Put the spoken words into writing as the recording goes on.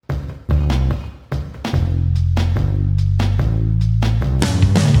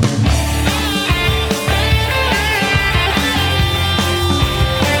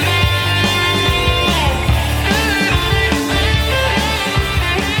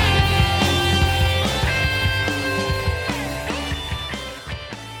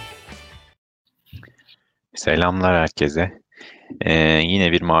Selamlar herkese.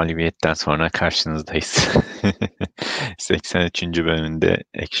 Yine bir mağlubiyetten sonra karşınızdayız. 83. bölümünde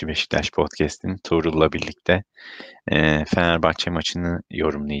Ekşi Beşiktaş Podcast'in Tuğrul'la birlikte Fenerbahçe maçını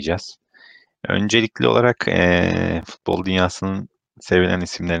yorumlayacağız. Öncelikli olarak futbol dünyasının sevilen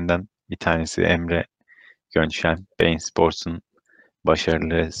isimlerinden bir tanesi Emre Gönşen, Bein Sports'un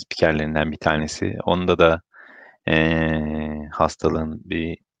başarılı spikerlerinden bir tanesi. Onda da hastalığın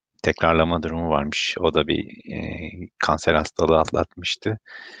bir tekrarlama durumu varmış. O da bir kanser hastalığı atlatmıştı.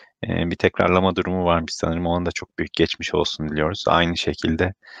 Bir tekrarlama durumu varmış sanırım. Ona da çok büyük geçmiş olsun diliyoruz. Aynı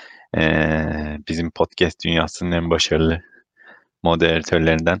şekilde bizim podcast dünyasının en başarılı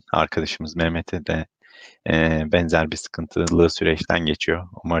moderatörlerinden arkadaşımız Mehmet'e de benzer bir sıkıntılı süreçten geçiyor.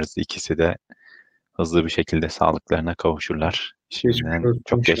 Umarız ikisi de hızlı bir şekilde sağlıklarına kavuşurlar. Geçmiş Şimdiden olsun.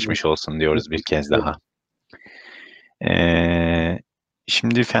 çok geçmiş olsun diyoruz bir kez daha.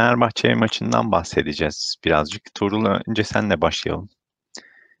 Şimdi Fenerbahçe maçından bahsedeceğiz birazcık. Tuğrul, önce senle başlayalım.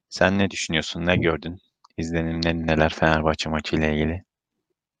 Sen ne düşünüyorsun, ne gördün? İzlenimlerin neler Fenerbahçe maçı ile ilgili?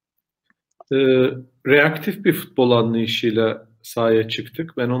 Reaktif bir futbol anlayışıyla sahaya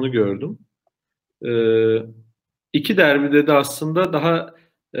çıktık. Ben onu gördüm. İki derbide de aslında daha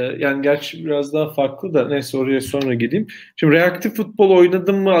yani gerçi biraz daha farklı da neyse oraya sonra gideyim. Şimdi reaktif futbol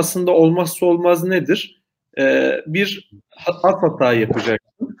oynadım mı aslında olmazsa olmaz nedir? Bir hata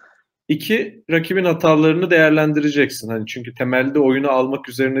yapacaksın. İki, rakibin hatalarını değerlendireceksin. Hani çünkü temelde oyunu almak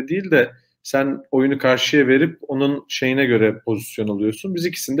üzerine değil de sen oyunu karşıya verip onun şeyine göre pozisyon alıyorsun. Biz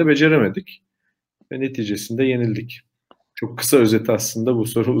ikisini de beceremedik ve neticesinde yenildik. Çok kısa özet aslında, bu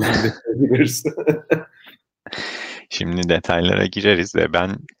soru uzun detaylı. Şimdi detaylara gireriz ve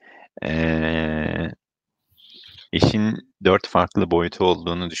ben işin 4 farklı boyutu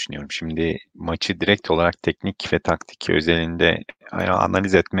olduğunu düşünüyorum. Şimdi maçı direkt olarak teknik ve taktik özelinde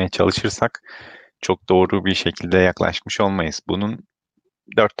analiz etmeye çalışırsak çok doğru bir şekilde yaklaşmış olmayız. Bunun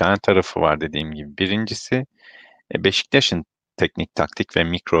 4 tane tarafı var dediğim gibi. Birincisi Beşiktaş'ın teknik, taktik ve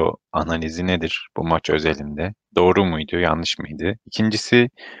mikro analizi nedir bu maç özelinde? Doğru muydu, yanlış mıydı? İkincisi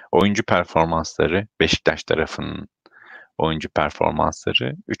oyuncu performansları, Beşiktaş tarafının oyuncu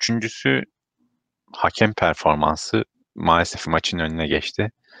performansları. Üçüncüsü hakem performansı maalesef maçın önüne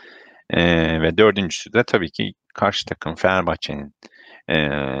geçti. Ve dördüncüsü de tabii ki karşı takım Fenerbahçe'nin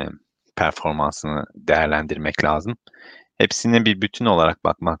performansını değerlendirmek lazım. Hepsine bir bütün olarak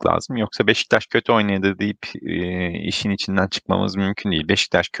bakmak lazım. Yoksa Beşiktaş kötü oynadı deyip işin içinden çıkmamız mümkün değil.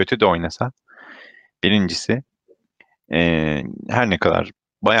 Beşiktaş kötü de oynasa birincisi her ne kadar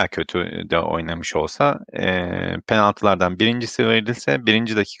baya kötü de oynamış olsa penaltılardan birincisi verilse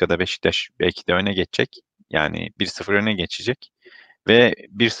birinci dakikada Beşiktaş belki de öne geçecek. Yani 1-0 öne geçecek. Ve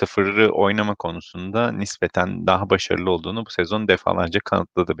 1-0'ı oynama konusunda nispeten daha başarılı olduğunu bu sezon defalarca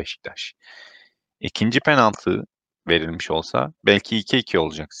kanıtladı Beşiktaş. İkinci penaltı verilmiş olsa belki 2-2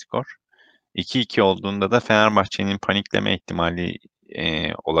 olacak skor. 2-2 olduğunda da Fenerbahçe'nin panikleme ihtimali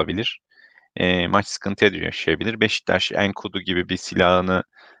olabilir. Maç sıkıntıya yaşayabilir. Beşiktaş Enkudu gibi bir silahını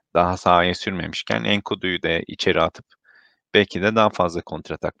daha sahaya sürmemişken Enkudu'yu da içeri atıp belki de daha fazla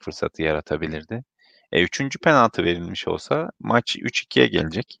kontratak fırsatı yaratabilirdi. Üçüncü penaltı verilmiş olsa maç 3-2'ye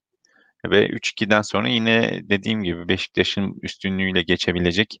gelecek. Ve 3-2'den sonra yine dediğim gibi Beşiktaş'ın üstünlüğüyle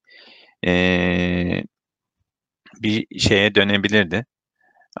geçebilecek bir şeye dönebilirdi.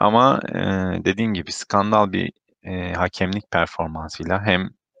 Ama dediğim gibi skandal bir hakemlik performansıyla hem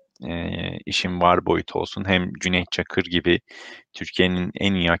işin var boyutu olsun hem Cüneyt Çakır gibi Türkiye'nin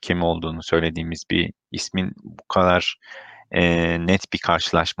en iyi hakemi olduğunu söylediğimiz bir ismin bu kadar net bir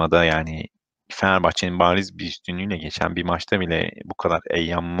karşılaşmada, yani Fenerbahçe'nin bariz bir üstünlüğüyle geçen bir maçta bile bu kadar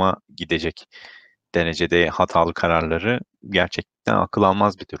eyyamma gidecek derecede hatalı kararları gerçekten akıl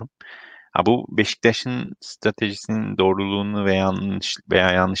almaz bir durum. Ha, bu Beşiktaş'ın stratejisinin doğruluğunu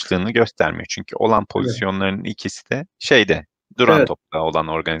veya yanlışlığını göstermiyor. Çünkü olan Evet. pozisyonların ikisi de duran Evet, topta olan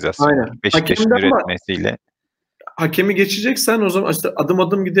organizasyonlar. aynen. Beşiktaş'ın Hakemde ama üretmesiyle hakemi geçeceksen o zaman işte adım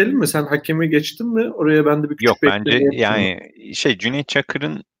adım gidelim mi? Sen hakemi geçtin mi? Oraya ben de bir yok küçük bir bence, ekleme yapayım. yani Cüneyt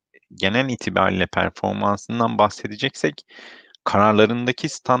Çakır'ın genel itibariyle performansından bahsedeceksek kararlarındaki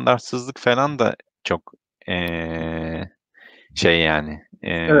standartsızlık falan da çok yani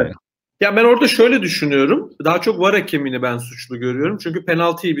Evet. Ya ben orada şöyle düşünüyorum. Daha çok VAR hakemini ben suçlu görüyorum. Çünkü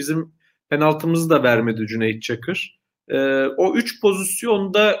bizim penaltımızı da vermedi Cüneyt Çakır. O üç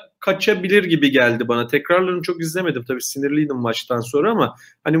pozisyonda kaçabilir gibi geldi bana. Tekrarlarını çok izlemedim. Tabii sinirliydim maçtan sonra ama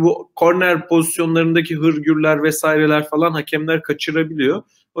hani bu korner pozisyonlarındaki hırgürler vesaireler falan hakemler kaçırabiliyor.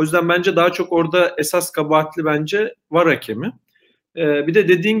 O yüzden bence daha çok orada esas kabahatli bence VAR hakemi. Bir de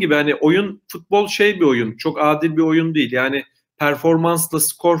dediğin gibi hani oyun, futbol şey bir oyun. Çok adil bir oyun değil. Yani performansla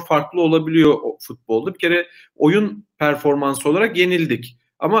skor farklı olabiliyor futbolda. Bir kere oyun performansı olarak yenildik.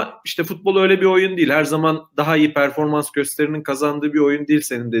 Ama işte futbol öyle bir oyun değil. Her zaman daha iyi performans gösterinin kazandığı bir oyun değil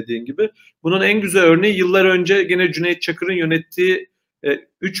senin dediğin gibi. Bunun en güzel örneği yıllar önce gene Cüneyt Çakır'ın yönettiği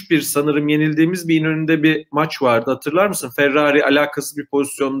 3-1 sanırım yenildiğimiz bir İnönü'nde bir maç vardı. Hatırlar mısın? Ferrari alakasız bir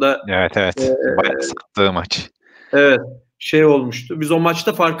pozisyonda Evet, evet. Bayağı sattığı maç. evet şey olmuştu. Biz o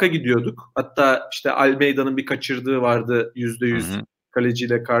maçta farka gidiyorduk. Hatta işte Almeida'nın bir kaçırdığı vardı Hı %100 hı.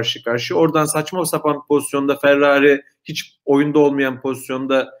 kaleciyle karşı karşı. Oradan saçma sapan bir pozisyonda Ferrari hiç oyunda olmayan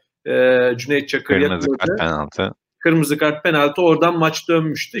pozisyonda Cüneyt Çakır Kırmızı kart, yakaladı. penaltı. Kırmızı kart penaltı oradan maç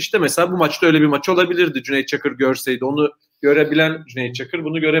dönmüştü. İşte mesela bu maçta öyle bir maç olabilirdi. Cüneyt Çakır görseydi onu görebilen Cüneyt Çakır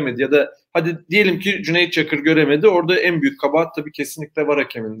bunu göremedi. Ya da hadi diyelim ki Cüneyt Çakır göremedi. Orada en büyük kabahat tabii kesinlikle var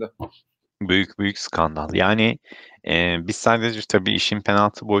hakeminde. Büyük büyük skandal. Yani biz sadece tabii işin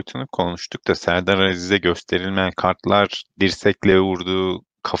penaltı boyutunu konuştuk da Serdar Aziz'e gösterilmeyen kartlar, dirsekle vurdu,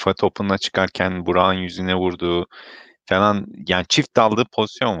 kafa topuna çıkarken Burak'ın yüzüne vurdu falan, yani çift daldığı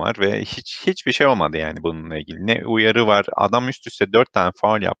pozisyon var ve hiçbir şey olmadı yani bununla ilgili. Ne uyarı var. Adam üst üste 4 tane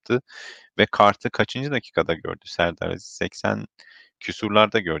faul yaptı ve kartı kaçıncı dakikada gördü Serdar Aziz? 80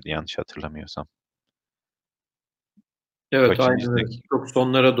 küsurlarda gördü yanlış hatırlamıyorsam. Evet Kaçıncı aynen öyle. dakika? Çok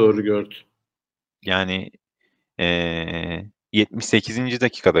sonlara doğru gördü. Yani 78.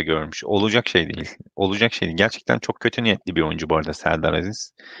 dakikada görmüş. Olacak şey değil. Olacak şey değil. Gerçekten çok kötü niyetli bir oyuncu bu arada Serdar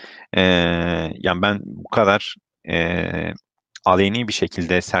Aziz. Eee, Yani ben bu kadar eee aleni bir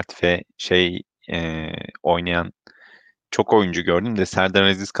şekilde sert ve oynayan çok oyuncu gördüm de Serdar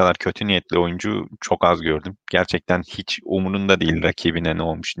Aziz kadar kötü niyetli oyuncu çok az gördüm. Gerçekten hiç umurunda değil rakibine ne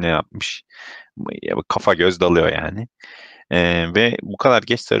olmuş, ne yapmış. Kafa göz dalıyor yani. Ve bu kadar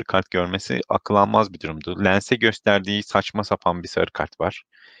geç sarı kart görmesi akıl almaz bir durumdu. Lens'e gösterdiği saçma sapan bir sarı kart var.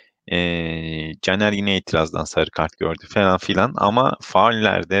 Caner yine itirazdan sarı kart gördü falan filan ama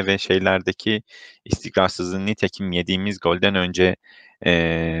faullerde ve şeylerdeki istikrarsızlığın, nitekim yediğimiz golden önce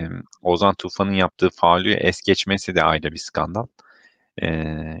ee, Ozan Tufan'ın yaptığı faulü es geçmesi de ayrı bir skandal.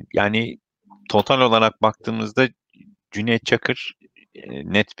 Yani total olarak baktığımızda Cüneyt Çakır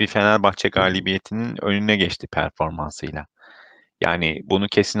net bir Fenerbahçe galibiyetinin önüne geçti performansıyla. Yani bunu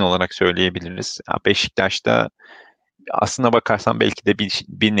kesin olarak söyleyebiliriz. Ha, Beşiktaş'ta aslına bakarsan belki de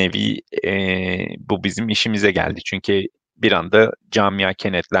bir nevi bu bizim işimize geldi. Çünkü bir anda camia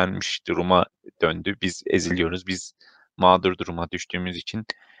kenetlenmiş duruma döndü. Biz eziliyoruz, biz mağdur duruma düştüğümüz için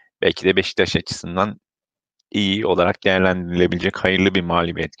belki de Beşiktaş açısından iyi olarak değerlendirilebilecek hayırlı bir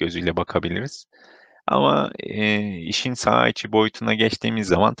mağlubiyet gözüyle bakabiliriz. Ama işin saha içi boyutuna geçtiğimiz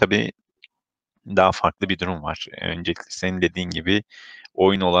zaman tabii daha farklı bir durum var. Öncelikle senin dediğin gibi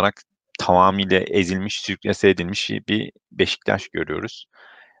oyun olarak tamamıyla ezilmiş, sürklase edilmiş bir Beşiktaş görüyoruz.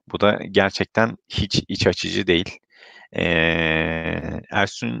 Bu da gerçekten hiç iç açıcı değil.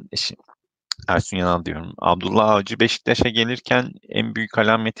 Ersun Ersun Yanal diyorum. Abdullah Avcı Beşiktaş'a gelirken en büyük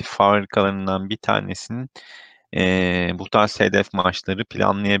alameti farikalarından bir tanesinin bu tarz hedef maçları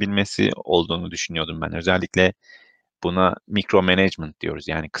planlayabilmesi olduğunu düşünüyordum ben. Özellikle buna mikro management diyoruz.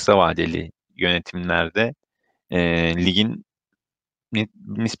 Yani kısa vadeli yönetimlerde ligin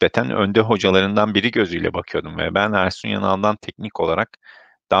nispeten önde hocalarından biri gözüyle bakıyordum ve ben Ersun Yanal'dan teknik olarak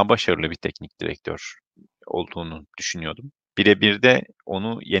daha başarılı bir teknik direktör olduğunu düşünüyordum. Birebir de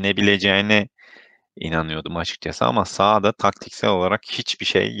onu yenebileceğine inanıyordum açıkçası ama sahada taktiksel olarak hiçbir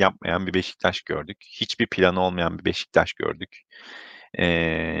şey yapmayan bir Beşiktaş gördük. Hiçbir planı olmayan bir Beşiktaş gördük.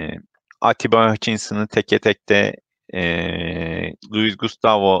 Ee, Atiba Hutchinson'ı teke tekte Luis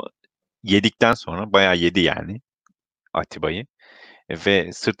Gustavo yedikten sonra bayağı yedi yani Atiba'yı.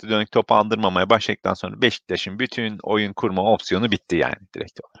 Ve sırtı dönük top aldırmamaya başladıktan sonra Beşiktaş'ın bütün oyun kurma opsiyonu bitti yani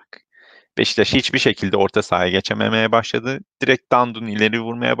direkt olarak. Beşiktaş hiçbir şekilde orta sahaya geçememeye başladı. Direkt Dandun ileri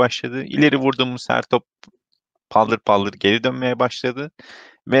vurmaya başladı. İleri vurduğumuz her top paldır paldır geri dönmeye başladı.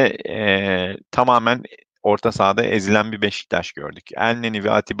 Ve tamamen orta sahada ezilen bir Beşiktaş gördük. Elneny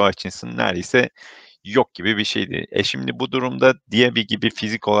ve Atiba Hutchinson neredeyse yok gibi bir şeydi. Şimdi bu durumda Diaby gibi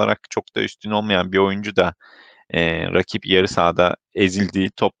fizik olarak çok da üstün olmayan bir oyuncu da rakip yarı sahada ezildiği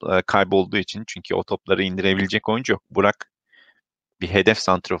top kaybolduğu için, çünkü o topları indirebilecek oyuncu yok. Burak bir hedef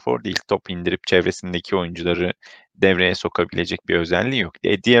santrafor değil. Top indirip çevresindeki oyuncuları devreye sokabilecek bir özelliği yok.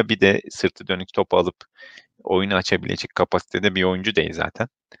 Diaby de sırtı dönük top alıp oyunu açabilecek kapasitede bir oyuncu değil zaten.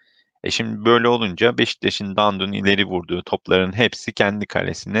 Şimdi böyle olunca Beşiktaş'ın Dandun ileri vurduğu topların hepsi kendi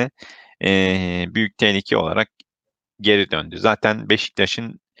kalesine büyük tehlike olarak geri döndü. Zaten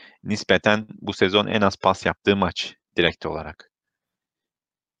Beşiktaş'ın nispeten bu sezon en az pas yaptığı maç direkt olarak.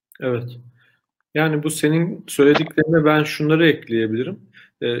 Evet. Yani bu senin söylediklerine ben şunları ekleyebilirim.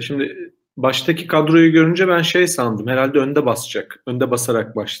 Şimdi baştaki kadroyu görünce ben şey sandım. Herhalde önde basacak. Önde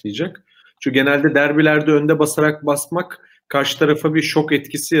basarak başlayacak. Çünkü genelde derbilerde önde basarak basmak karşı tarafa bir şok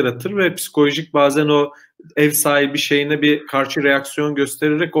etkisi yaratır ve psikolojik bazen o ev sahibi şeyine bir karşı reaksiyon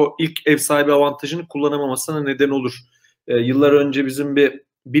göstererek o ilk ev sahibi avantajını kullanamamasına neden olur. Yıllar önce bizim bir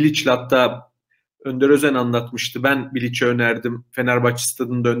Bilic'le, hatta Önder Özen anlatmıştı. Ben Bilic'e önerdim. Fenerbahçe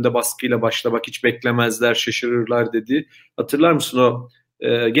stadında önde baskıyla başla, bak hiç beklemezler, şaşırırlar dedi. Hatırlar mısın o?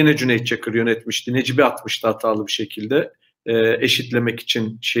 Gene Cüneyt Çakır yönetmişti. Necip'i atmıştı hatalı bir şekilde. Eşitlemek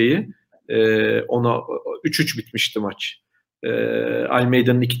için şeyi. Ona 3-3 bitmişti maç.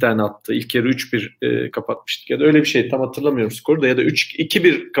 Almeida'nın 2 tane attı. İlk yarı 3-1 kapatmıştık. Ya da öyle bir şey, tam hatırlamıyorum skoru da, ya da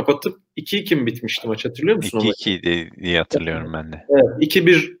 2-1 kapatıp 2-2 mi bitmişti maç, hatırlıyor musun o maçı? 2-2 diye hatırlıyorum ben de. Evet,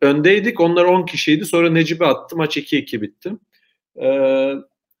 2-1 öndeydik. Onlar 10 kişiydi. Sonra Necip'i attı. Maç 2-2 bitti. Ee,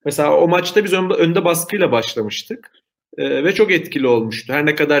 Mesela o maçta biz önde baskıyla başlamıştık. Ve çok etkili olmuştu. Her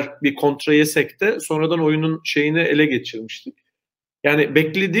ne kadar bir kontra yesek de sonradan oyunun şeyini ele geçirmiştik. Yani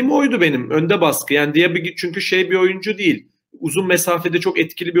beklediğim oydu benim. Önde baskı. Yani Diaby çünkü şey bir oyuncu değil. Uzun mesafede çok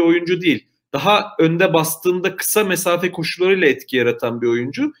etkili bir oyuncu değil. Daha önde bastığında kısa mesafe koşularıyla etki yaratan bir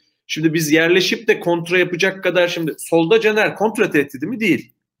oyuncu. Şimdi biz yerleşip de kontra yapacak kadar, şimdi solda Caner kontra tehdidi mi?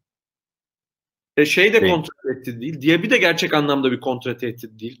 Değil. Şey de Değil. kontra tehdidi değil. Diaby de gerçek anlamda bir kontra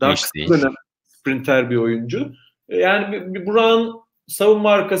tehdidi değil. Daha Hiç kısa değil. dönem sprinter bir oyuncu. Yani Burak'ın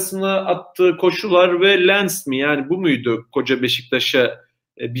savunma arkasına attığı koşular ve Lens mi? Yani bu muydu koca Beşiktaş'a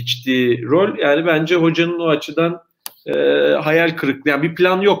biçtiği rol? Yani bence hocanın o açıdan hayal kırıklığı. Yani bir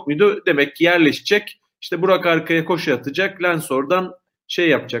plan yok muydu? Demek ki yerleşecek. İşte Burak arkaya koşu atacak. Lens oradan şey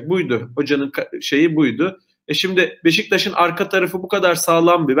yapacak. Buydu. Hocanın şeyi buydu. Şimdi Beşiktaş'ın arka tarafı bu kadar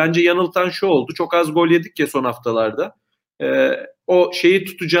sağlam bir. Bence yanıltan şu oldu. Çok az gol yedik ya son haftalarda. O şeyi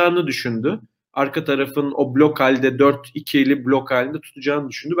tutacağını düşündü. Arka tarafın o blok halde 4-2'li blok halinde tutacağını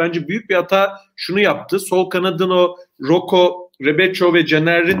düşündü. Bence büyük bir hata şunu yaptı. Sol kanadın o Roko, Rebeço ve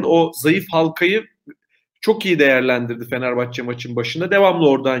Caner'in o zayıf halkayı çok iyi değerlendirdi Fenerbahçe maçın başında. Devamlı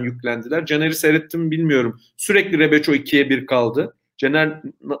oradan yüklendiler. Caner'i seyrettim mi bilmiyorum. Sürekli Rebeço 2'ye 1 kaldı. Caner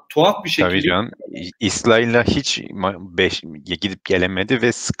tuhaf bir Tabii şekilde canım. İslay'la hiç gidip gelemedi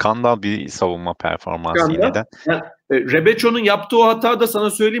ve skandal bir savunma performansı yine de. yani, Rebeço'nun yaptığı o hata da sana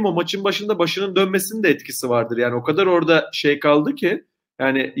söyleyeyim, o maçın başında başının dönmesinin de etkisi vardır. Yani o kadar orada şey kaldı ki,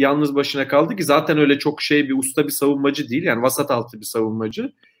 yani yalnız başına kaldı ki, zaten öyle çok şey bir usta bir savunmacı değil. Yani vasat altı bir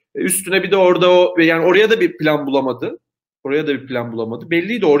savunmacı. Üstüne bir de orada o, yani oraya da bir plan bulamadı. Oraya da bir plan bulamadı.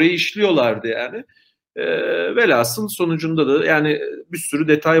 Belliydi, orayı işliyorlardı yani. Velhasıl sonucunda da yani bir sürü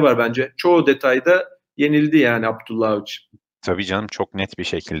detay var bence. Çoğu detayda yenildi yani Abdullah Avcı. Tabii canım, çok net bir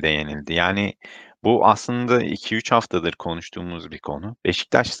şekilde yenildi. Yani bu aslında 2-3 haftadır konuştuğumuz bir konu.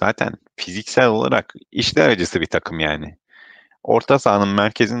 Beşiktaş zaten fiziksel olarak işler acısı bir takım yani. Orta sahanın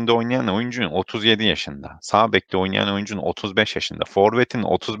merkezinde oynayan oyuncunun 37 yaşında. Sağ bekte oynayan oyuncunun 35 yaşında. Forvet'in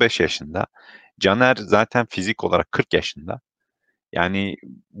 35 yaşında. Caner zaten fizik olarak 40 yaşında. Yani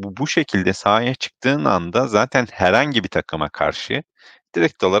bu şekilde sahaya çıktığın anda zaten herhangi bir takıma karşı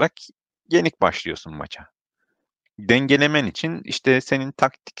direkt olarak yenik başlıyorsun maça. Dengelemen için işte senin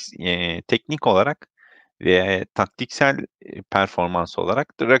teknik olarak ve taktiksel performans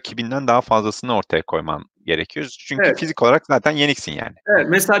olarak da rakibinden daha fazlasını ortaya koyman gerekiyor. Çünkü Evet. fizik olarak zaten yeniksin yani. Evet,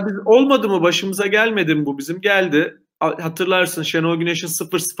 mesela biz olmadı mı, başımıza gelmedi mi bu bizim? Geldi. Hatırlarsın, Şenol Güneş'in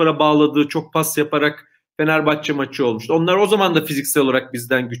 0-0'a bağladığı çok pas yaparak Fenerbahçe maçı olmuştu. Onlar o zaman da fiziksel olarak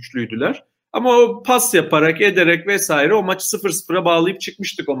bizden güçlüydüler. Ama o pas yaparak, ederek vesaire o maçı 0-0'a bağlayıp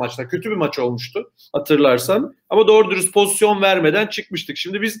çıkmıştık o maçta. Kötü bir maç olmuştu hatırlarsan. Ama doğru dürüst pozisyon vermeden çıkmıştık.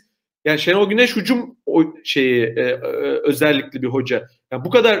 Şimdi biz, yani Şenol Güneş hücum özellikli bir hoca. Yani bu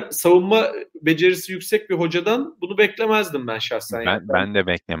kadar savunma becerisi yüksek bir hocadan bunu beklemezdim ben şahsen. Yani. Ben de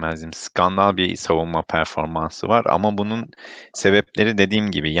beklemezdim. Skandal bir savunma performansı var ama bunun sebepleri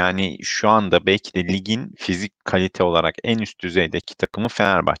dediğim gibi, yani şu anda belki de ligin fizik kalite olarak en üst düzeydeki takımı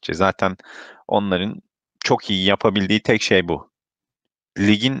Fenerbahçe. Zaten onların çok iyi yapabildiği tek şey bu.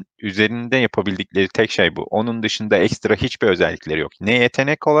 Ligin üzerinde yapabildikleri tek şey bu. Onun dışında ekstra hiçbir özellikleri yok. Ne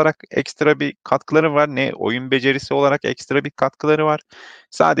yetenek olarak ekstra bir katkıları var, ne oyun becerisi olarak ekstra bir katkıları var.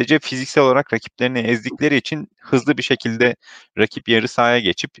 Sadece fiziksel olarak rakiplerini ezdikleri için hızlı bir şekilde rakip yarı sahaya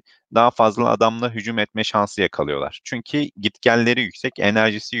geçip daha fazla adamla hücum etme şansı yakalıyorlar. Çünkü gitgelleri yüksek,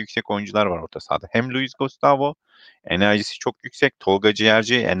 enerjisi yüksek oyuncular var orta sahada. Hem Luis Gustavo enerjisi çok yüksek, Tolga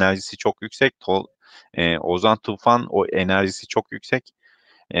Ciğerci enerjisi çok yüksek, Ozan Tufan o enerjisi çok yüksek.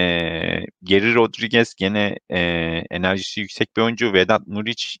 Geri Rodriguez gene enerjisi yüksek bir oyuncu. Vedat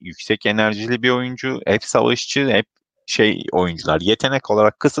Muriç yüksek enerjili bir oyuncu. Hep savaşçı, hep oyuncular. Yetenek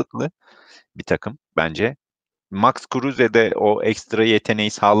olarak kısıtlı bir takım bence. Max Kruse de o ekstra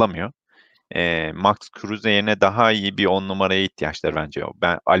yeteneği sağlamıyor. Max Kruse yerine daha iyi bir 10 numaraya ihtiyaçları bence.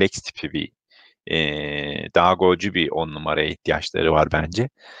 Ben Alex tipi bir daha golcü bir 10 numaraya ihtiyaçları var bence.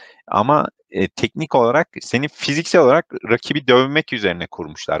 Ama teknik olarak seni fiziksel olarak rakibi dövmek üzerine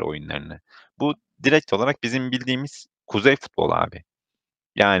kurmuşlar oyunlarını. Bu direkt olarak bizim bildiğimiz kuzey futbolu abi.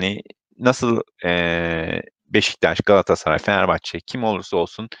 Yani nasıl Beşiktaş, Galatasaray, Fenerbahçe kim olursa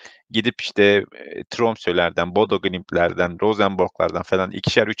olsun gidip işte Tromsø'lerden, Bodo Glimt'lerden, Rosenborg'lardan falan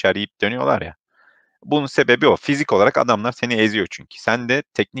ikişer üçer yiyip dönüyorlar ya. Bunun sebebi o. Fizik olarak adamlar seni eziyor çünkü. Sen de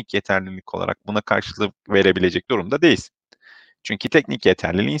teknik yeterlilik olarak buna karşılık verebilecek durumda değilsin. Çünkü teknik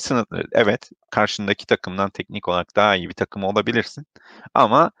yeterliliğin sınırlı. Evet, karşındaki takımdan teknik olarak daha iyi bir takım olabilirsin.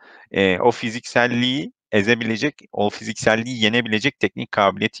 Ama o fizikselliği ezebilecek, o fizikselliği yenebilecek teknik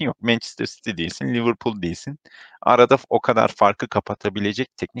kabiliyetin yok. Manchester City değilsin, Liverpool değilsin. Arada o kadar farkı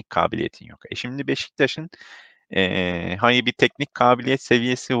kapatabilecek teknik kabiliyetin yok. Şimdi Beşiktaş'ın hani bir teknik kabiliyet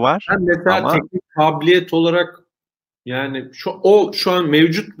seviyesi var Ben mesela ama teknik kabiliyet olarak yani şu an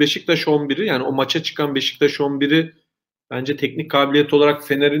mevcut Beşiktaş 11'i, yani o maça çıkan Beşiktaş 11'i bence teknik kabiliyet olarak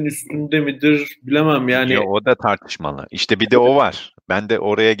Fener'in üstünde midir bilemem yani. o da tartışmalı. İşte bir de o var. Ben de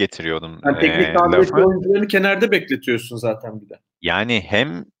oraya getiriyordum Yani teknik kabiliyetli lafı. oyuncularını kenarda bekletiyorsun zaten bir de. Yani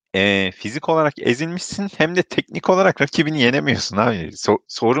hem fizik olarak ezilmişsin hem de teknik olarak rakibini yenemiyorsun abi.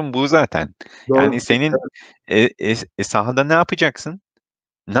 Sorun bu zaten. Yani Doğru. senin sahada ne yapacaksın?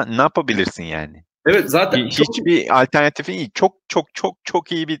 Ne yapabilirsin yani? Evet, zaten çok Hiçbir alternatifin iyi. Çok çok çok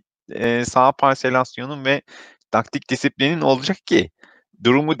çok iyi bir saha parselasyonun ve taktik disiplinin olacak ki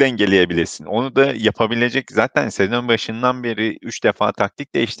durumu dengeleyebilesin. Onu da yapabilecek zaten sezon başından beri 3 defa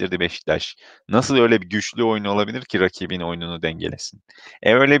taktik değiştirdi Beşiktaş. Nasıl öyle bir güçlü oyun olabilir ki rakibin oyununu dengelesin?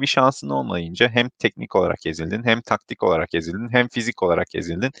 Öyle bir şansın olmayınca hem teknik olarak ezildin, hem taktik olarak ezildin, hem fizik olarak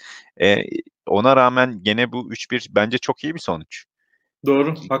ezildin. E, Ona rağmen gene bu 3-1 bence çok iyi bir sonuç.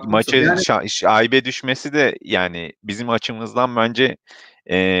 doğru, haklısın. Maçı Yani şaibe düşmesi de yani bizim açımızdan bence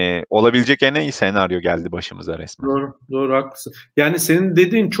olabilecek en iyi senaryo geldi başımıza resmen. doğru, doğru, haklısın. Yani senin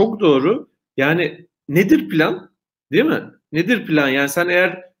dediğin çok doğru. Yani nedir plan? Değil mi? Nedir plan? Yani sen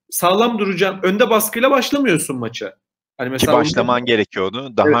eğer sağlam duracaksın, önde baskıyla başlamıyorsun maça. Hani Ki mesela onu başlaman gerekiyordu.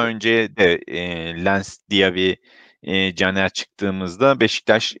 evet, Daha önce de Lens Diaby, Caner çıktığımızda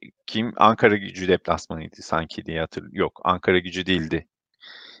Beşiktaş Ankara Gücü deplasmanıydı sanki diye hatırlıyorum. Yok, Ankara Gücü değildi.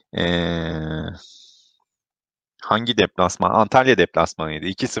 E, Hangi deplasman? Antalya deplasmanıydı.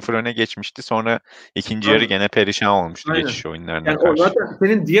 2-0 öne geçmişti. Sonra ikinci yarı aynen, gene perişan olmuştu aynen. geçiş oyunlarına Yani o karşı. zaten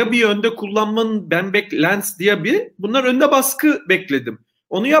senin Diaby'i önde kullanmanın, Lens Diaby, bunlar önde baskı bekledim.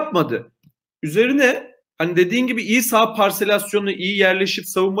 Onu yapmadı. Üzerine hani dediğin gibi iyi sağ parselasyonu, iyi yerleşip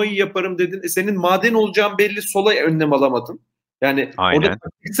savunmayı yaparım dedin. Senin maden olacağın belli, sola önlem alamadın. Yani orada Aynen.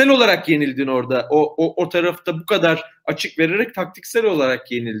 taktiksel olarak yenildin orada. O tarafta bu kadar açık vererek taktiksel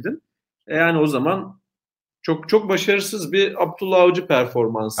olarak yenildin. Yani o zaman çok çok başarısız bir Abdullah Avcı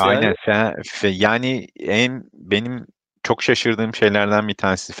performansı yani. Aynen. Yani benim çok şaşırdığım şeylerden bir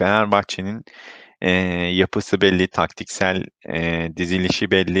tanesi Fenerbahçe'nin yapısı belli, taktiksel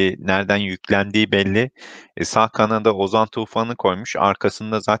dizilişi belli, nereden yüklendiği belli. Sağ kanada Ozan Tufan'ı koymuş.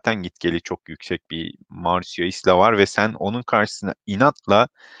 Arkasında zaten gitgeli çok yüksek bir Mauricio Isla var ve sen onun karşısına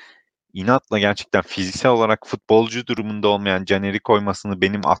inatla gerçekten fiziksel olarak futbolcu durumunda olmayan Caner'i koymasını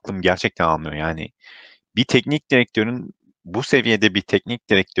benim aklım gerçekten almıyor. Yani bir teknik direktörün bu seviyede bir teknik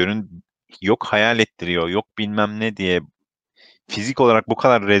direktörün yok hayal ettiriyor, yok bilmem ne diye fizik olarak bu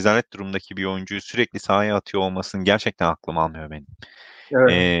kadar rezalet durumdaki bir oyuncuyu sürekli sahaya atıyor olmasını gerçekten aklım almıyor benim. Ee,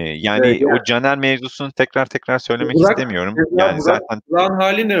 Evet. Yani o Yani Caner mevzusunu tekrar söylemek istemiyorum. Yani zaten Burak'ın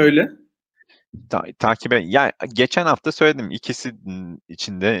hali ne öyle? takibe ya geçen hafta söyledim ikisi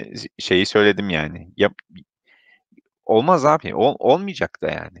içinde şeyi söyledim yani. Olmaz abi. Olmayacak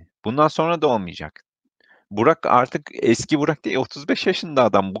da yani. Bundan sonra da olmayacak. Burak artık eski Burak değil 35 yaşında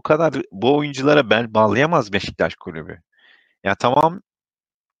adam. Bu kadar bu oyunculara bel bağlayamaz Beşiktaş kulübü. Ya tamam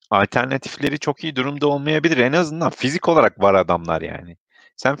alternatifleri çok iyi durumda olmayabilir. En azından fizik olarak var adamlar yani.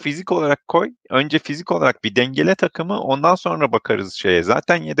 Sen fizik olarak koy. Önce fizik olarak bir dengele takımı. Ondan sonra bakarız şeye.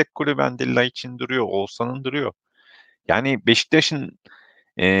 Zaten yedek kulübende için duruyor. Oğuzhan'ın duruyor. Yani Beşiktaş'ın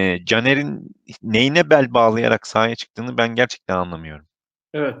Caner'in neyine bel bağlayarak sahaya çıktığını ben gerçekten anlamıyorum.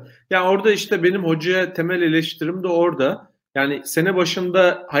 Evet. Yani orada işte benim hocaya temel eleştirim de orada. Yani sene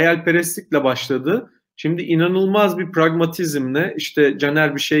başında hayalperestlikle başladı. Şimdi inanılmaz bir pragmatizmle işte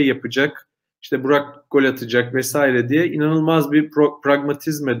Caner bir şey yapacak, işte Burak gol atacak vesaire diye inanılmaz bir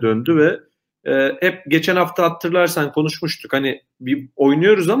pragmatizme döndü ve hep geçen hafta hatırlarsan konuşmuştuk. Hani bir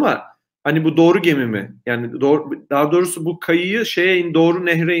oynuyoruz ama hani bu doğru gemi mi? Yani doğru, daha doğrusu bu kayıyı doğru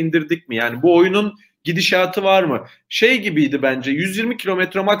nehre indirdik mi? Yani bu oyunun gidişatı var mı? Şey gibiydi bence, 120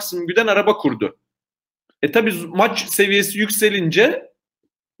 kilometre maksimum giden araba kurdu. Tabii maç seviyesi yükselince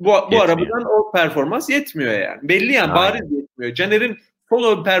bu Yetmiyor. arabadan o performans yetmiyor yani. Belli yani, Aynen. bariz yetmiyor. Caner'in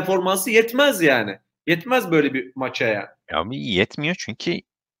solo performansı yetmez yani. Yetmez böyle bir maça yani. Ya yetmiyor çünkü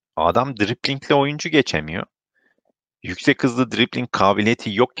adam driplingle oyuncu geçemiyor. Yüksek hızlı dribbling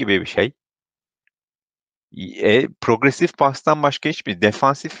kabiliyeti yok gibi bir şey. Progresif pastan başka hiçbir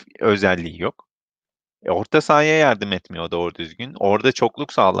defansif özelliği yok. Orta sahaya yardım etmiyor doğru düzgün. Orada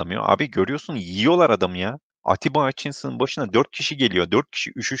çokluk sağlamıyor. Abi görüyorsun yiyorlar adamı ya. Atiba Hutchinson'ın başına 4 kişi geliyor. 4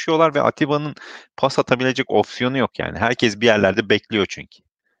 kişi üşüşüyorlar ve Atiba'nın pas atabilecek opsiyonu yok yani. Herkes bir yerlerde bekliyor çünkü.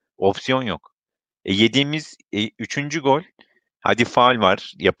 Opsiyon yok. Yediğimiz 3. gol, hadi faul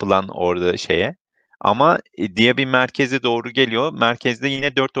var yapılan orada şeye. Ama Diaby merkeze doğru geliyor. Merkezde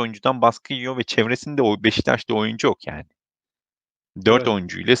yine 4 oyuncudan baskı yiyor ve çevresinde o Beşiktaş'ta oyuncu yok yani. 4 Evet,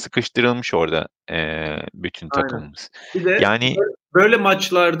 oyuncuyla sıkıştırılmış orada bütün aynen. takımımız. Bir de Yani böyle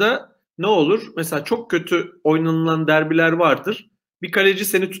maçlarda ne olur? Mesela çok kötü oynanılan derbiler vardır. Bir kaleci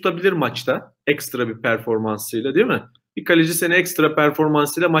seni tutabilir maçta ekstra bir performansıyla, değil mi? Bir kaleci seni ekstra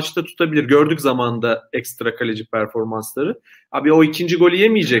performansıyla maçta tutabilir. Gördük zamanında ekstra kaleci performansları. Abi o ikinci golü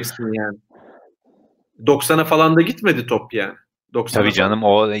yemeyeceksin yani. 90'a falan da gitmedi top yani. 90'a tabii falan. canım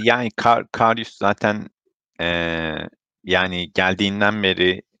o yani Karius zaten e, yani geldiğinden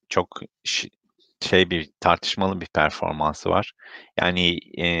beri çok şey bir tartışmalı bir performansı var. Yani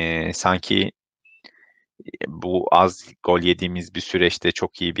sanki bu az gol yediğimiz bir süreçte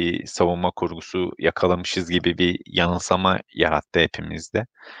çok iyi bir savunma kurgusu yakalamışız gibi bir yanılsama yarattı hepimizde.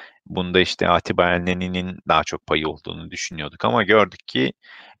 Bunda işte Atiba Elneni'nin daha çok payı olduğunu düşünüyorduk ama gördük ki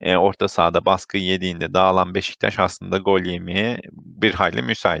orta sahada baskı yediğinde dağılan Beşiktaş aslında gol yemeye bir hayli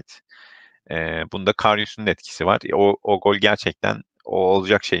müsait. Bunda Karius'un da etkisi var. O gol gerçekten o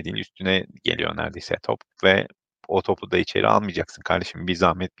olacak şey değil. Üstüne geliyor neredeyse top ve o topu da içeri almayacaksın kardeşim. Bir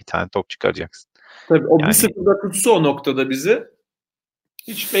zahmet bir tane top çıkaracaksın. Tabii o bir Yani 0'da tutsa o noktada bizi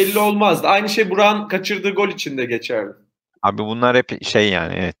hiç belli olmazdı. Aynı şey Burak'ın kaçırdığı gol için de geçerli. abi bunlar hep şey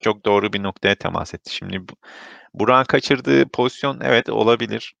yani evet, çok doğru bir noktaya temas etti. Şimdi Burak'ın kaçırdığı pozisyon evet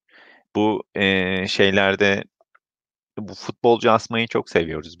olabilir. Bu şeylerde bu futbolcu asmayı çok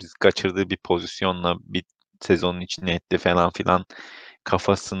seviyoruz. Biz kaçırdığı bir pozisyonla bir sezonun içine etti falan filan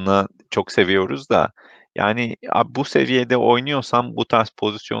kafasını çok seviyoruz da yani abi bu seviyede oynuyorsam bu tarz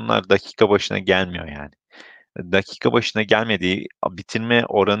pozisyonlar dakika başına gelmiyor yani. Dakika başına gelmediği bitirme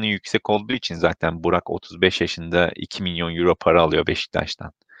oranı yüksek olduğu için zaten Burak 35 yaşında 2 milyon euro para alıyor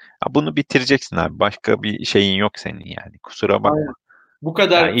Beşiktaş'tan. Bunu bitireceksin abi. Başka bir şeyin yok senin yani. Kusura Aynen. bakma. Bu Yani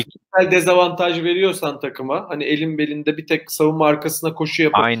kadar ilk fiziksel dezavantaj veriyorsan takıma, hani elin belinde bir tek savunma arkasına koşu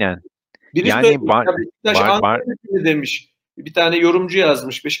yapıp, aynen. biri Yani söylemiş var ya, Beşiktaş var Ankara Gücü mü demiş. Bir tane yorumcu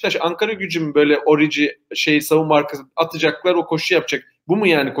yazmış. Beşiktaş Ankara Gücü mü, böyle orici şey savunma arkası atacaklar, o koşu yapacak. Bu mu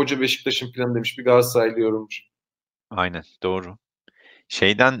yani koca Beşiktaş'ın planı demiş bir Galatasaraylı yorumcu. aynen doğru.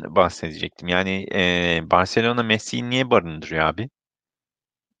 Şeyden bahsedecektim. Yani Barcelona Messi'yi niye barındırıyor abi?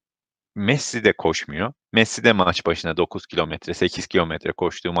 Messi de koşmuyor. Messi de maç başına 9 kilometre, 8 kilometre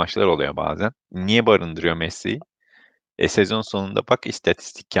koştuğu maçlar oluyor bazen. Niye barındırıyor Messi'yi? Sezon sonunda bak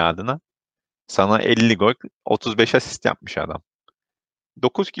istatistik kağıdına. Sana 50 gol, 35 asist yapmış adam.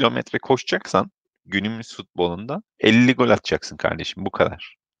 9 kilometre koşacaksan günümüz futbolunda 50 gol atacaksın kardeşim. Bu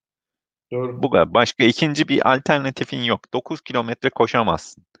kadar. Doğru. Bu kadar. Başka ikinci bir alternatifin yok. 9 kilometre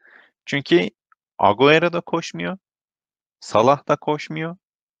koşamazsın. Çünkü Agüero da koşmuyor. Salah da koşmuyor.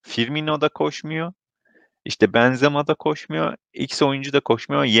 Firmino da koşmuyor. İşte Benzema da koşmuyor. X oyuncu da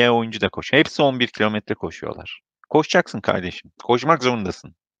koşmuyor. Y oyuncu da koşuyor. Hepsi 11 kilometre koşuyorlar. Koşacaksın kardeşim. Koşmak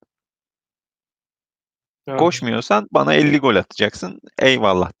zorundasın. Evet. Koşmuyorsan bana 50 gol atacaksın.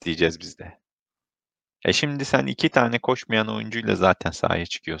 Eyvallah diyeceğiz biz de. Şimdi sen iki tane koşmayan oyuncuyla zaten sahaya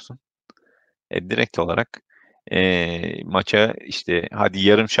çıkıyorsun. Direkt olarak maça işte hadi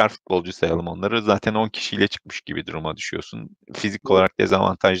yarımşar futbolcu sayalım onları. Zaten 10 kişiyle çıkmış gibi duruma düşüyorsun. Fizik olarak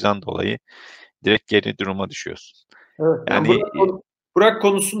dezavantajdan dolayı direkt geri duruma düşüyorsun. Evet. Yani Yani Burak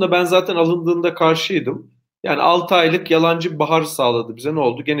konusunda ben zaten alındığında karşıydım. Yani 6 aylık yalancı bir bahar sağladı bize. Ne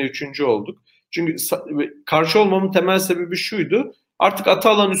oldu? Gene üçüncü olduk. Çünkü karşı olmamın temel sebebi şuydu. Artık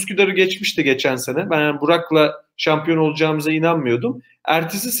Atalan Üsküdar'ı geçmişti geçen sene. Ben yani Burak'la şampiyon olacağımıza inanmıyordum.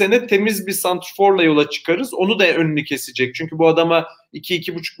 Ertesi sene temiz bir santrforla yola çıkarız. Onu da önünü kesecek. Çünkü bu adama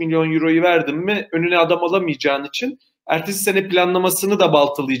 2-2,5 milyon euroyu verdim mi önüne adam alamayacağın için ertesi sene planlamasını da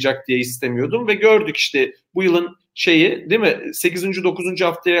baltalayacak diye istemiyordum ve gördük işte bu yılın şeyi, değil mi? 8. 9.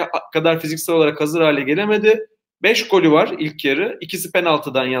 haftaya kadar fiziksel olarak hazır hale gelemedi. 5 golü var ilk yarı. İkisi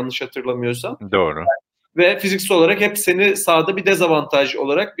penaltıdan yanlış hatırlamıyorsam. doğru. ve fiziksel olarak hep seni sahada bir dezavantaj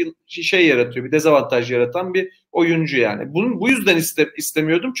olarak bir şey yaratıyor. Bir dezavantaj yaratan bir oyuncu yani. Bu yüzden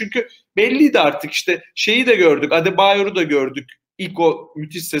istemiyordum. Çünkü belliydi artık, işte şeyi de gördük. Adebayor'u da gördük. İlk o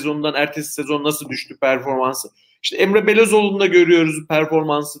müthiş sezondan ertesi sezon nasıl düştü performansı. İşte Emre Belözoğlu'nu da görüyoruz,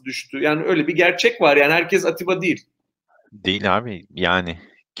 performansı düştü. Yani öyle bir gerçek var. Yani herkes Atiba değil. Değil abi, yani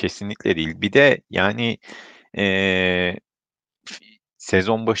kesinlikle değil. Bir de yani eee,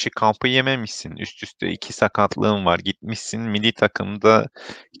 sezon başı kampı yememişsin. Üst üste 2 sakatlığın var. Gitmişsin milli takımda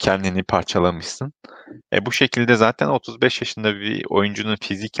kendini parçalamışsın. Bu şekilde zaten 35 yaşında bir oyuncunun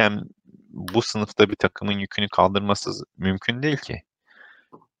fiziken bu sınıfta bir takımın yükünü kaldırması mümkün değil ki.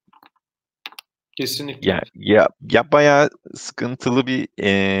 Kesinlikle. Ya bayağı sıkıntılı bir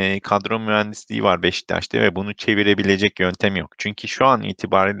kadro mühendisliği var Beşiktaş'ta ve bunu çevirebilecek yöntem yok. Çünkü şu an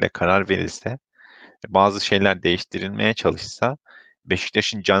itibariyle karar verilse, bazı şeyler değiştirilmeye çalışsa,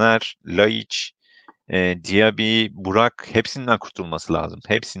 Beşiktaş'ın Caner, Laiç, Diaby, Burak hepsinden kurtulması lazım.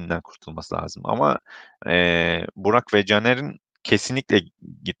 Hepsinden kurtulması lazım. Ama Burak ve Caner'in kesinlikle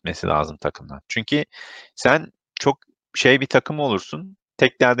gitmesi lazım takımdan. Çünkü sen çok bir takım olursun.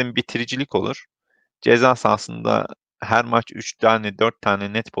 Tek derdin bitiricilik olur. Ceza sahasında her maç 3 tane 4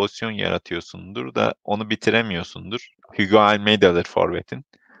 tane net pozisyon yaratıyorsundur da onu bitiremiyorsundur. Hugo Almeida'dır forvetin.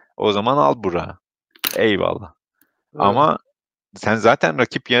 O zaman al Burak'ı. Eyvallah. Evet. Ama sen zaten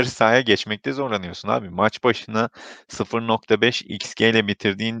rakip yarı sahaya geçmekte zorlanıyorsun abi. Maç başına 0.5 XG ile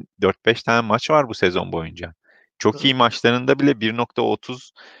bitirdiğin 4-5 tane maç var bu sezon boyunca. Çok iyi maçlarında bile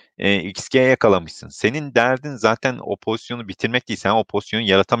 1.30 XG yakalamışsın. Senin derdin zaten o pozisyonu bitirmek değil. Sen o pozisyonu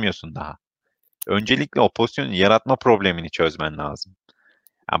yaratamıyorsun daha. Öncelikle o pozisyonu yaratma problemini çözmen lazım.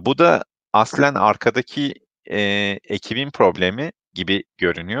 Ya bu da aslen arkadaki ekibin problemi gibi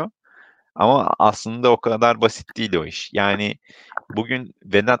görünüyor. Ama aslında o kadar basit değil o iş. Yani bugün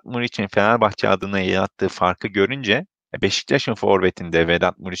Vedat Muriç'in Fenerbahçe adına yarattığı farkı görünce, Beşiktaş'ın forvetinde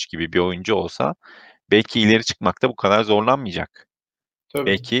Vedat Muriç gibi bir oyuncu olsa belki ileri çıkmakta bu kadar zorlanmayacak. Tabii.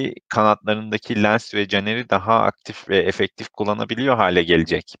 Belki kanatlarındaki Lens ve Caner'i daha aktif ve efektif kullanabiliyor hale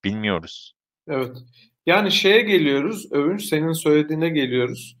gelecek. Bilmiyoruz. Evet. Yani şeye geliyoruz. Övünç, senin söylediğine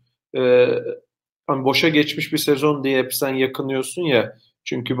geliyoruz. Ee, Hani boşa geçmiş bir sezon diye hep sen yakınıyorsun ya.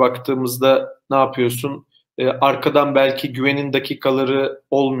 Çünkü baktığımızda ne yapıyorsun? Arkadan belki güvenin dakikaları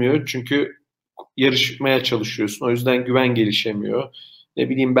olmuyor. Çünkü yarışmaya çalışıyorsun. O yüzden güven gelişemiyor. Ne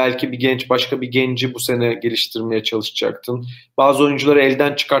bileyim, belki bir genç başka bir genci bu sene geliştirmeye çalışacaktın. Bazı oyuncuları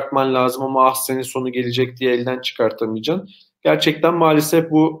elden çıkartman lazım ama ah senin sonu gelecek diye elden çıkartamayacaksın. Gerçekten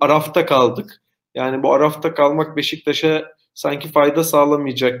maalesef bu arafta kaldık. Yani bu arafta kalmak Beşiktaş'a sanki fayda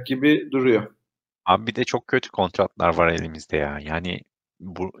sağlamayacak gibi duruyor. Abi bir de çok kötü kontratlar var elimizde ya. Yani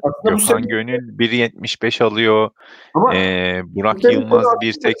bu Aslında bu sene, Gökhan Gönül 1.75 alıyor. ama bu Burak sene sonu Yılmaz aslında çok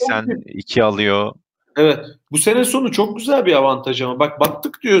büyük. 1.82 alıyor. Evet. Bu sene sonu çok güzel bir avantaj ama. Bak,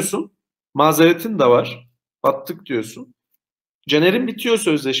 battık diyorsun. Mazeretin de var. Battık diyorsun. Caner'in bitiyor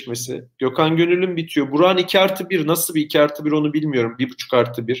sözleşmesi. Gökhan Gönül'ün bitiyor. Burak'ın 2+1, nasıl bir 2+1 onu bilmiyorum.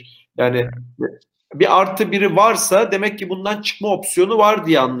 1,5+1. Yani bir artı biri varsa demek ki bundan çıkma opsiyonu var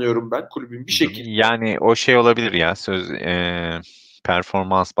diye anlıyorum ben kulübün bir şekilde. Yani o şey olabilir ya,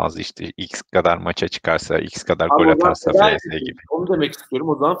 performans bazlı, işte X kadar maça çıkarsa, X kadar Abi gol o zaman atarsa feda FS edeceksin. gibi. Onu demek istiyorum.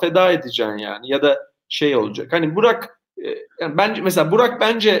 O zaman feda edeceksin yani. Ya da şey olacak. Hani Burak, yani bence mesela Burak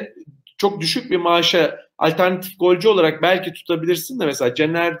bence çok düşük bir maaşa alternatif golcü olarak belki tutabilirsin de, mesela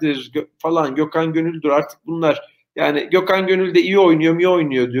Caner'dir falan, Gökhan Gönül'dür, artık bunlar. Yani Gökhan Gönül de iyi oynuyor, iyi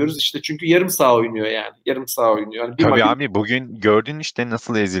oynuyor diyoruz işte, çünkü yarım saha oynuyor yani. Yarım saha oynuyor. Yani Tabii abi, bugün gördün işte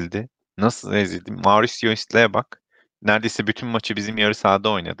nasıl ezildi. Nasıl ezildi. Mauricio Isle'ye bak. Neredeyse bütün maçı bizim yarı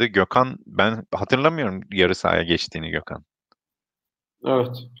sahada oynadı. Gökhan, ben hatırlamıyorum yarı sahaya geçtiğini Gökhan.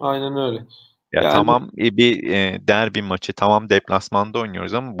 evet, aynen öyle. Ya Yani tamam, bir derbi maçı, tamam deplasmanda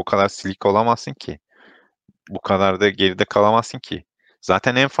oynuyoruz ama bu kadar silik olamazsın ki. Bu kadar da geride kalamazsın ki.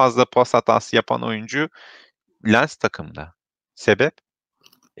 Zaten en fazla pas hatası yapan oyuncu Lens takımda. Sebep?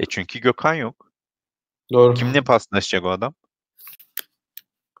 Çünkü Gökhan yok. doğru. Kimle paslaşacak o adam?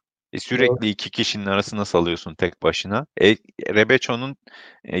 Doğru. Sürekli iki kişinin arasına salıyorsun tek başına. Rebeco'nun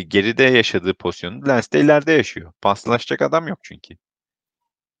geride yaşadığı pozisyonu Lens de ileride yaşıyor. Paslaşacak adam yok çünkü.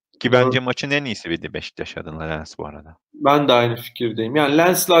 Ki Doğru. bence maçın en iyisi bir de Beşiktaş adına Lens bu arada. Ben de aynı fikirdeyim. Yani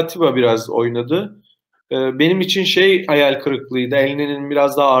Lens'le Atiba biraz oynadı. Benim için şey hayal kırıklığıydı. Elne'nin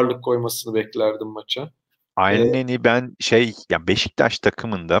biraz daha ağırlık koymasını beklerdim maça. Ee, Aylin'i ben ya Beşiktaş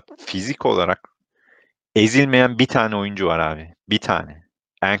takımında fizik olarak ezilmeyen bir tane oyuncu var abi. Bir tane.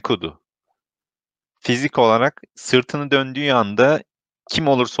 Enkudu. Fizik olarak sırtını döndüğü anda kim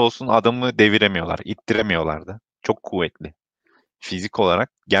olursa olsun adamı deviremiyorlar, ittiremiyorlar da. Çok kuvvetli. fizik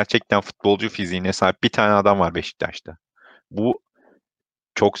olarak gerçekten futbolcu fiziğine sahip bir tane adam var Beşiktaş'ta. Bu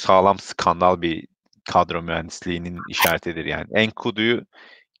çok sağlam skandal bir kadro mühendisliğinin işaretidir yani. Enkudu'yu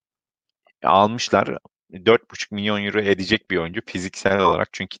almışlar. 4,5 milyon euro edecek bir oyuncu fiziksel olarak.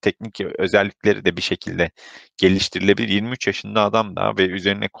 Çünkü teknik özellikleri de bir şekilde geliştirilebilir. 23 yaşında adam da ve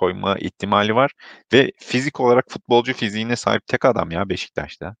üzerine koyma ihtimali var. Ve fizik olarak futbolcu fiziğine sahip tek adam ya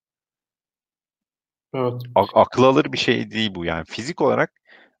Beşiktaş'ta. Evet. Akıl alır bir şey değil bu yani. Fizik olarak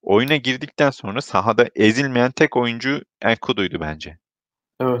oyuna girdikten sonra sahada ezilmeyen tek oyuncu Enkudu'ydu bence.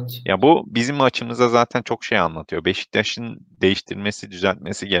 Evet. Ya bu bizim açımıza zaten çok şey anlatıyor. Beşiktaş'ın değiştirmesi,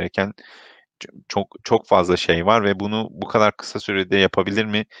 düzeltmesi gereken çok çok fazla şey var ve bunu bu kadar kısa sürede yapabilir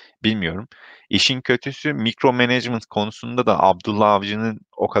mi bilmiyorum. İşin kötüsü mikro management konusunda da Abdullah Avcı'nın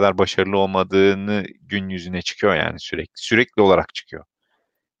o kadar başarılı olmadığını gün yüzüne çıkıyor yani sürekli. Sürekli olarak çıkıyor.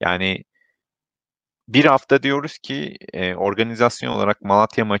 Yani bir hafta diyoruz ki organizasyon olarak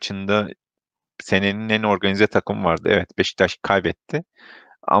Malatya maçında senenin en organize takımı vardı. Evet Beşiktaş kaybetti.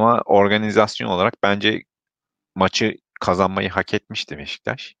 Ama organizasyon olarak bence maçı kazanmayı hak etmişti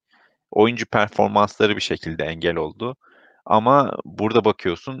Beşiktaş. Oyuncu performansları bir şekilde engel oldu. Ama burada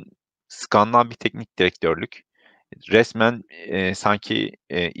bakıyorsun skandal bir teknik direktörlük. Resmen sanki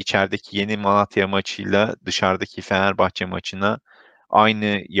içerideki yeni Malatya maçıyla dışarıdaki Fenerbahçe maçına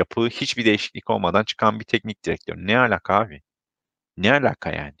aynı yapı hiçbir değişiklik olmadan çıkan bir teknik direktör. Ne alaka abi? Ne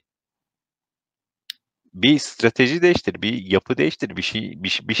alaka yani? Bir strateji değiştir, bir yapı değiştir,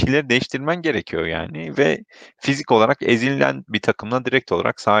 bir şeyler değiştirmen gerekiyor yani ve fizik olarak ezilen bir takımla direkt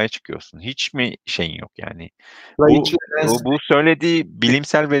olarak sahaya çıkıyorsun. Hiç mi şeyin yok yani? Bu bu söylediği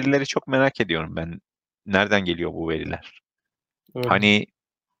bilimsel verileri çok merak ediyorum ben. Nereden geliyor bu veriler? Evet. Hani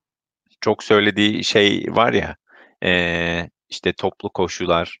çok söylediği şey var ya, işte toplu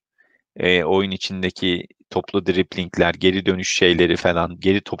koşular, oyun içindeki toplu driblingler, geri dönüş şeyleri falan,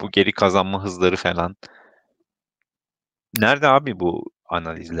 topu geri kazanma hızları falan. Nerede abi bu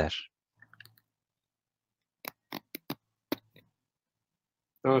analizler?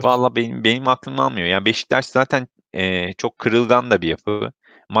 Evet. Valla benim aklım almıyor. Yani Beşiktaş zaten çok kırılgan da bir yapı.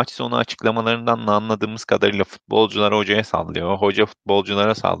 Maç sonu açıklamalarından da anladığımız kadarıyla futbolcular hocaya sallıyor. Hoca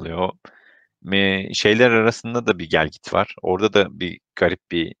futbolculara sallıyor. Şeyler arasında da bir gelgit var. Orada da bir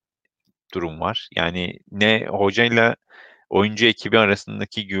garip bir durum var. Yani ne hocayla oyuncu ekibi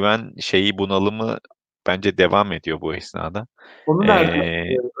arasındaki güven şeyi bunalımı bence devam ediyor bu esnada. Onu nereden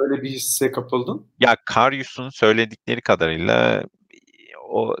E, öyle bir hisse kapıldın? Ya Karius'un söyledikleri kadarıyla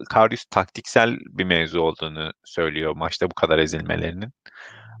o Karius taktiksel bir mevzu olduğunu söylüyor maçta bu kadar ezilmelerinin.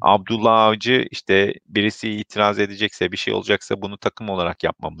 Abdullah Avcı işte birisi itiraz edecekse bir şey olacaksa bunu takım olarak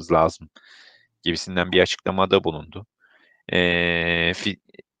yapmamız lazım gibisinden bir açıklamada bulundu.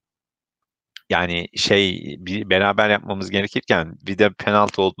 Yani bir beraber yapmamız gerekirken bir de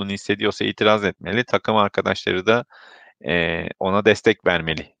penaltı olduğunu hissediyorsa itiraz etmeli. Takım arkadaşları da ona destek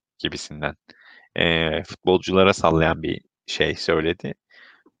vermeli gibisinden. Futbolculara sallayan bir şey söyledi.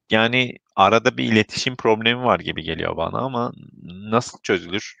 Yani arada bir iletişim problemi var gibi geliyor bana ama nasıl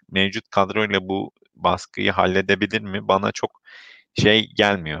çözülür? Mevcut kadroyla bu baskıyı halledebilir mi? Bana çok şey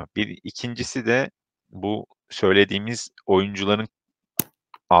gelmiyor. İkincisi de bu söylediğimiz oyuncuların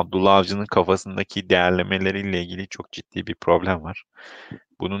Abdullah Avcı'nın kafasındaki değerlemeleriyle ilgili çok ciddi bir problem var.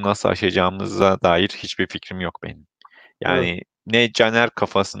 Bunu nasıl aşacağımıza dair hiçbir fikrim yok benim. Evet. Yani ne Caner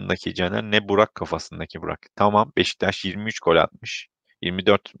kafasındaki Caner ne Burak kafasındaki Burak. Tamam Beşiktaş 23 gol atmış.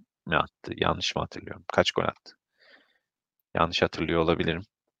 24 mi attı? Yanlış mı hatırlıyorum? Kaç gol attı? Yanlış hatırlıyor olabilirim.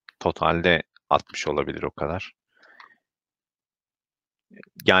 Totalde 60 olabilir o kadar.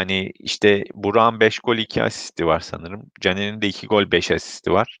 Yani işte Burak'ın 5 gol 2 asisti var sanırım. Caner'in de 2 gol 5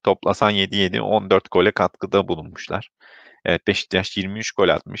 asisti var. Toplasan 7-7 14 gole katkıda bulunmuşlar. Evet Beşiktaş 23 gol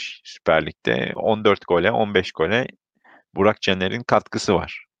atmış Süper Lig'de. 14 gole 15 gole Burak Caner'in katkısı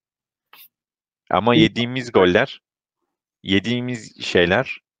var. Ama yediğimiz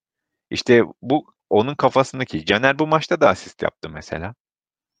şeyler işte bu onun kafasındaki. Caner bu maçta da asist yaptı mesela.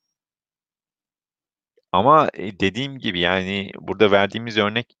 Ama dediğim gibi yani burada verdiğimiz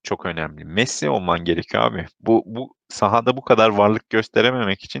örnek çok önemli. Messi olman gerekiyor abi. Bu sahada bu kadar varlık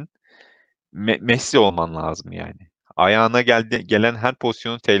gösterememek için Messi olman lazım yani. Ayağına gelen her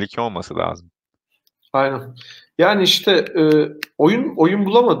pozisyonun tehlike olması lazım. Aynen. Yani işte oyun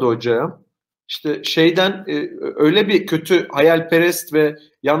bulamadı hoca ya. İşte şeyden öyle bir kötü hayalperest ve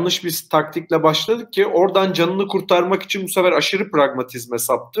yanlış bir taktikle başladık ki oradan canını kurtarmak için bu sefer aşırı pragmatizme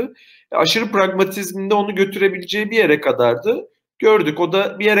saptı. Aşırı pragmatizminde onu götürebileceği bir yere kadardı. Gördük o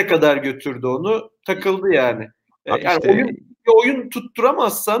da bir yere kadar götürdü onu. Takıldı yani. Abi Yani işte bir oyun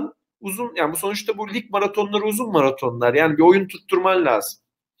tutturamazsan uzun, yani bu sonuçta bu lig maratonları uzun maratonlar. Yani bir oyun tutturman lazım.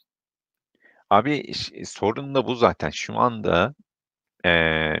 Abi sorun da bu zaten. Şu anda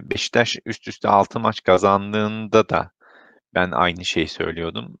Beşiktaş üst üste 6 maç kazandığında da ben aynı şeyi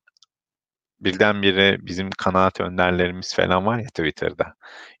söylüyordum. Birdenbire bizim kanaat önderlerimiz falan var ya Twitter'da.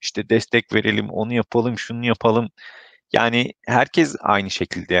 İşte destek verelim, onu yapalım, şunu yapalım. Yani herkes aynı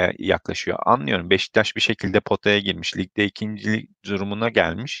şekilde yaklaşıyor. Anlıyorum. Beşiktaş bir şekilde potaya girmiş. Ligde ikincilik durumuna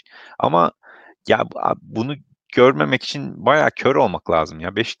gelmiş. Ama ya bunu görmemek için bayağı kör olmak lazım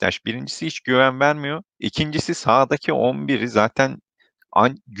ya. Beşiktaş birincisi hiç güven vermiyor. İkincisi sahadaki 11'i zaten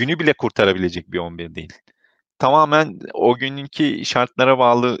günü bile kurtarabilecek bir 11 değil. Tamamen o günkü şartlara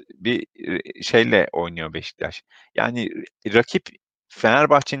bağlı bir şeyle oynuyor Beşiktaş. Yani rakip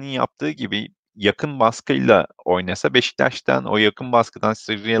Fenerbahçe'nin yaptığı gibi yakın baskıyla oynasa Beşiktaş'tan o yakın baskıdan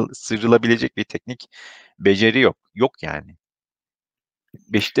sıyrılabilecek bir teknik beceri yok. Yok yani.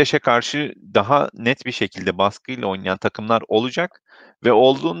 Beşiktaş'a karşı daha net bir şekilde baskıyla oynayan takımlar olacak ve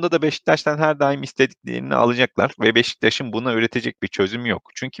olduğunda da Beşiktaş'tan her daim istediklerini alacaklar ve Beşiktaş'ın buna üretecek bir çözüm yok.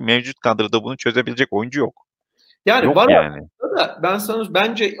 Çünkü mevcut kadroda bunu çözebilecek oyuncu yok. Yani Yok var yani. aslında da ben sana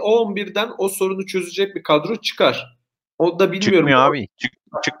bence o 11'den o sorunu çözecek bir kadro çıkar. O da bilmiyorum. Çıkmıyor abi.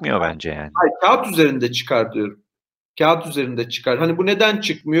 Çıkmıyor bence yani. Hayır, kağıt üzerinde çıkar diyorum. Kağıt üzerinde çıkar. Hani bu neden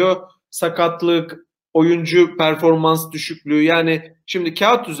çıkmıyor? Sakatlık, oyuncu performans düşüklüğü. Yani şimdi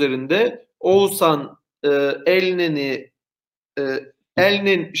kağıt üzerinde Oğuzhan, Elneni,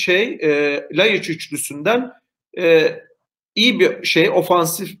 Elnin Laiç üçlüsünden e, iyi bir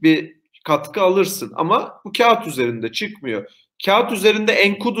ofansif bir katkı alırsın ama bu kağıt üzerinde çıkmıyor. Kağıt üzerinde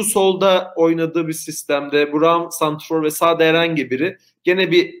Enkudu solda oynadığı bir sistemde Buram santrfor ve sağda herhangi biri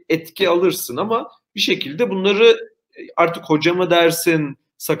gene bir etki alırsın ama bir şekilde bunları artık hoca mı dersin,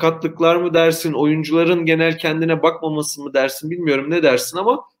 sakatlıklar mı dersin, oyuncuların genel kendine bakmaması mı dersin bilmiyorum ne dersin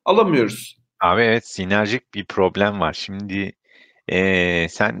ama alamıyoruz. Abi evet sinerjik bir problem var. Şimdi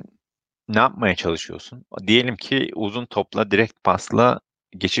sen ne yapmaya çalışıyorsun? Diyelim ki uzun topla direkt pasla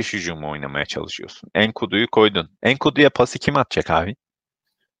geçiş hücumu oynamaya çalışıyorsun. Enkudu'yu koydun. Enkudu'ya pası kim atacak abi?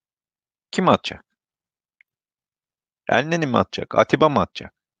 Kim atacak? Elneny mi atacak? Atiba mı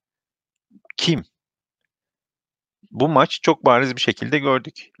atacak? Kim? Bu maç çok bariz bir şekilde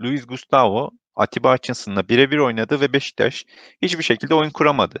gördük. Luis Gustavo Atiba Hutchinson'la birebir oynadı ve Beşiktaş hiçbir şekilde oyun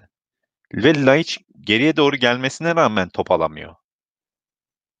kuramadı. Ve Laiç geriye doğru gelmesine rağmen top alamıyor.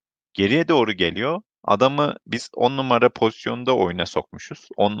 Geriye doğru geliyor. Adamı biz 10 numara pozisyonda oyuna sokmuşuz.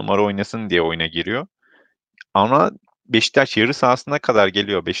 10 numara oynasın diye oyuna giriyor. Ama Beşiktaş yarı sahasına kadar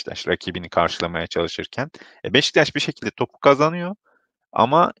geliyor Beşiktaş rakibini karşılamaya çalışırken. Beşiktaş bir şekilde topu kazanıyor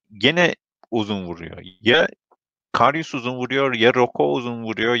ama gene uzun vuruyor. Ya Karius uzun vuruyor, ya Roko uzun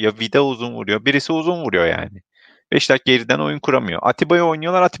vuruyor, ya Vida uzun vuruyor. Birisi uzun vuruyor yani. Beşiktaş geriden oyun kuramıyor. Atiba'ya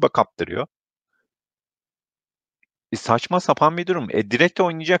oynuyorlar, Atiba kaptırıyor. Saçma sapan bir durum. Direkt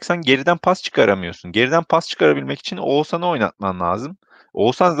oynayacaksan geriden pas çıkaramıyorsun. Geriden pas çıkarabilmek için Oğuzhan'ı oynatman lazım.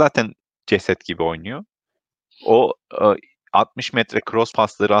 Oğuzhan zaten ceset gibi oynuyor. O 60 metre cross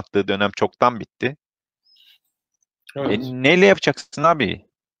pasları attığı dönem çoktan bitti. Evet. Neyle yapacaksın abi?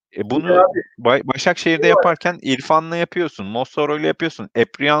 Bunu Başakşehir'de yaparken İrfan'la yapıyorsun. Mossoro'yla yapıyorsun.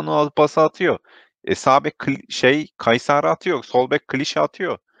 Epriano alıp pası atıyor. Sağ bek Kaysari atıyor. Sol bek Klişe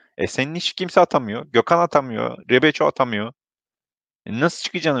atıyor. Senin hiç kimse atamıyor. Gökhan atamıyor. Rebeço atamıyor. Nasıl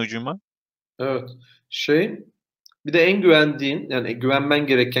çıkacaksın hücuma? Evet. Bir de en güvendiğin yani güvenmen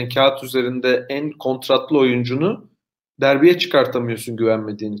gereken kağıt üzerinde en kontratlı oyuncunu derbiye çıkartamıyorsun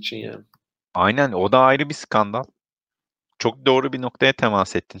güvenmediğin için yani. Aynen o da ayrı bir skandal. Çok doğru bir noktaya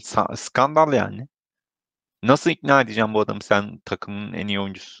temas ettin. Skandal yani. Nasıl ikna edeceğim bu adamı sen takımın en iyi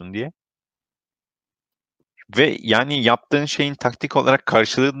oyuncususun diye? Ve yani yaptığın şeyin taktik olarak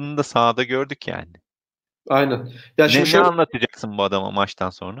karşılığını da sahada gördük yani. Aynen. Ya şimdi Ne şöyle anlatacaksın bu adama maçtan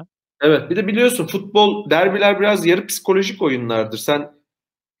sonra? evet bir de biliyorsun futbol derbiler biraz yarı psikolojik oyunlardır. Sen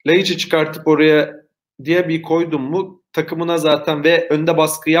Laiç'i çıkartıp oraya Diaby'i koydun mu takımına zaten ve önde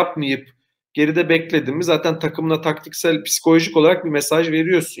baskı yapmayıp geride bekledin mi zaten takımına taktiksel psikolojik olarak bir mesaj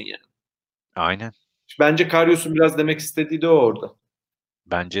veriyorsun yani. Aynen. Bence Karius'un biraz demek istediği de o orada.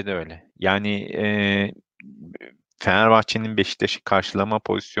 Bence de öyle. Yani Fenerbahçe'nin Beşiktaş'ı karşılama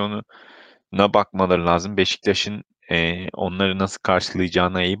pozisyonuna bakmaları lazım. Beşiktaş'ın onları nasıl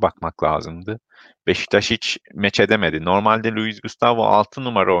karşılayacağına iyi bakmak lazımdı. Beşiktaş hiç meç edemedi. Normalde Luis Gustavo 6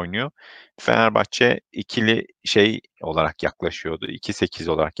 numara oynuyor. Fenerbahçe ikili olarak yaklaşıyordu. 2-8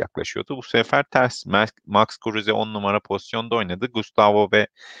 olarak yaklaşıyordu. Bu sefer ters. Max Kruse 10 numara pozisyonda oynadı. Gustavo ve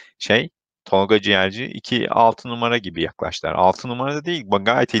şey Tolga Ciğerci 2-6 numara gibi yaklaştılar. 6 numarada değil,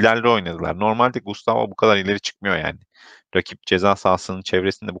 gayet ileride oynadılar. Normalde Gustavo bu kadar ileri çıkmıyor yani. Rakip ceza sahasının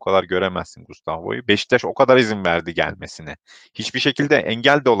çevresinde bu kadar göremezsin Gustavo'yu. Beşiktaş o kadar izin verdi gelmesine. Hiçbir şekilde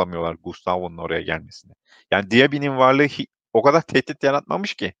engel de olamıyorlar Gustavo'nun oraya gelmesine. Yani Diaby'nin varlığı o kadar tehdit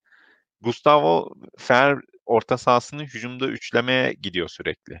yaratmamış ki. Gustavo Fener orta sahasını hücumda üçlemeye gidiyor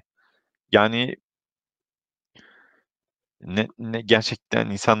sürekli. Yani gerçekten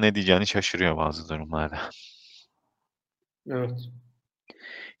insan ne diyeceğini şaşırıyor bazı durumlarda. Evet.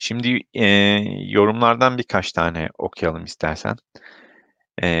 Şimdi yorumlardan birkaç tane okuyalım istersen.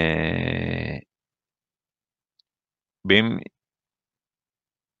 Benim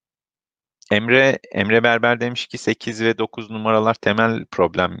Emre Berber demiş ki 8 ve 9 numaralar temel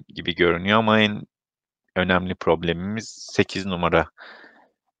problem gibi görünüyor ama en önemli problemimiz 8 numara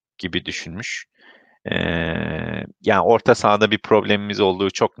gibi düşünmüş. Yani orta sahada bir problemimiz olduğu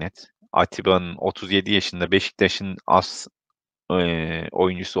çok net. Atiba'nın 37 yaşında Beşiktaş'ın az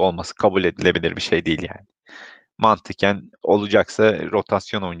oyuncusu olması kabul edilebilir bir şey değil yani. Mantıken olacaksa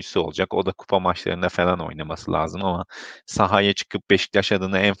rotasyon oyuncusu olacak. O da kupa maçlarında falan oynaması lazım ama sahaya çıkıp Beşiktaş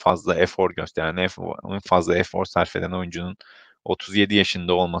adına en fazla efor gösteren, en fazla efor sarf eden oyuncunun 37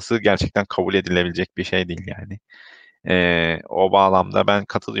 yaşında olması gerçekten kabul edilebilecek bir şey değil yani. O bağlamda ben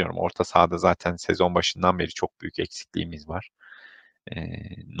katılıyorum. Orta sahada zaten sezon başından beri çok büyük eksikliğimiz var.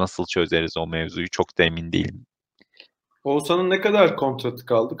 Nasıl çözeriz o mevzuyu çok da emin değilim. Oğuzhan'ın ne kadar kontratı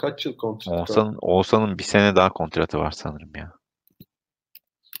kaldı? Kaç yıl kontratı kaldı? Oğuzhan'ın bir sene daha kontratı var sanırım ya.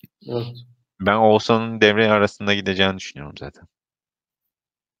 Evet. Ben Oğuzhan'ın devre arasında gideceğini düşünüyorum zaten.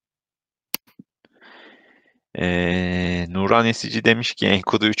 Nuran Esici demiş ki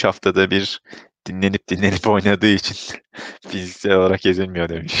Enkudu 3 haftada bir dinlenip oynadığı için fiziksel olarak ezilmiyor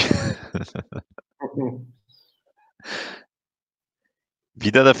demiş.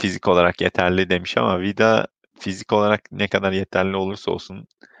 Vida da fizik olarak yeterli demiş ama Vida fizik olarak ne kadar yeterli olursa olsun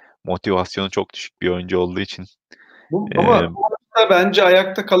motivasyonu çok düşük bir oyuncu olduğu için Ama e, bu maçta bence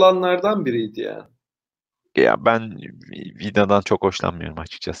ayakta kalanlardan biriydi yani. ya ben Vida'dan çok hoşlanmıyorum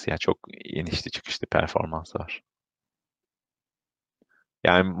açıkçası ya çok inişli çıkışlı performansı var.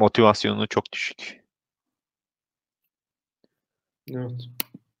 Yani motivasyonu çok düşük. Evet.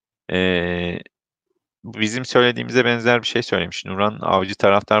 Ee, Bizim söylediğimize benzer bir şey söylemiş. Nuran Avcı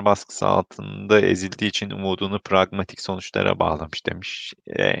taraftar baskısı altında ezildiği için umudunu pragmatik sonuçlara bağlamış demiş.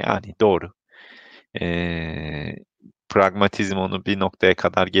 Yani doğru. Ee, Pragmatizm onu bir noktaya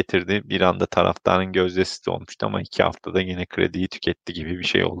kadar getirdi. Bir anda taraftarın gözdesi de olmuştu ama 2 haftada yine krediyi tüketti gibi bir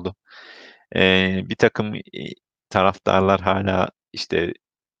şey oldu. Bir takım taraftarlar hala işte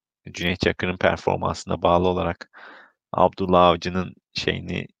Cüneyt Çakır'ın performansına bağlı olarak Abdullah Avcı'nın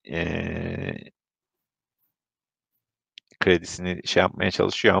kredisini şey yapmaya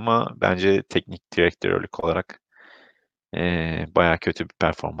çalışıyor ama bence teknik direktörlük olarak bayağı kötü bir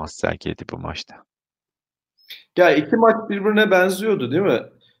performans sergiledi bu maçta. Ya iki maç birbirine benziyordu değil mi?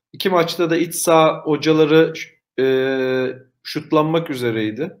 İki maçta da iç saha hocaları şutlanmak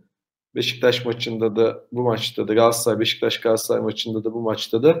üzereydi. Beşiktaş maçında da bu maçta da Galatasaray Beşiktaş Galatasaray maçında da bu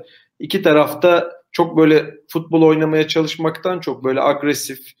maçta da iki tarafta çok böyle futbol oynamaya çalışmaktan çok böyle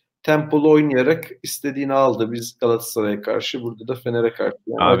agresif tempolu oynayarak istediğini aldı. Biz Galatasaray'a karşı burada da Fener'e karşı.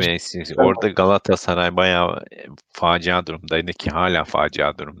 Yani Abi siz orada Galatasaray bayağı facia durumdaydı ki hala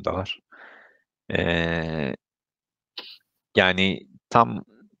facia durumdalar. E, Yani tam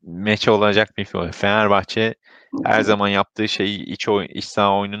meç olacak bir film. Fenerbahçe her zaman yaptığı şeyi iç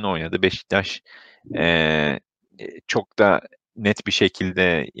saha oyununu oynadı. Beşiktaş e, çok da net bir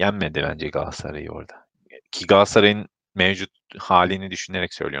şekilde yenmedi bence Galatasaray'ı orada. Ki Galatasaray'ın mevcut halini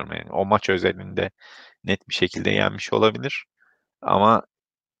düşünerek söylüyorum. Yani o maç özelinde net bir şekilde yenmiş olabilir. Ama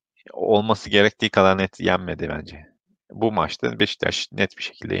olması gerektiği kadar net yenmedi bence. Bu maçta Beşiktaş net bir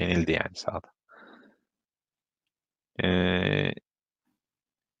şekilde yenildi yani sahada. Ee,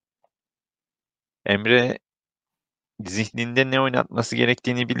 Emre zihninde ne oynatması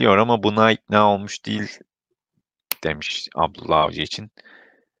gerektiğini biliyor ama buna ikna olmuş değil demiş Abdullah Avcı için.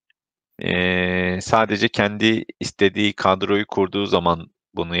 Sadece kendi istediği kadroyu kurduğu zaman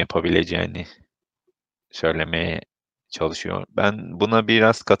bunu yapabileceğini söylemeye çalışıyor. Ben buna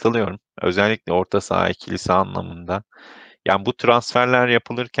biraz katılıyorum. Özellikle orta saha ikilisi anlamında. Yani bu transferler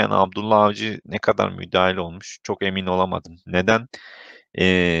yapılırken Abdullah Avcı ne kadar müdahil olmuş çok emin olamadım. Neden?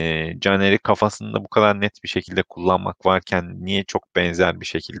 Caner'i kafasında bu kadar net bir şekilde kullanmak varken niye çok benzer bir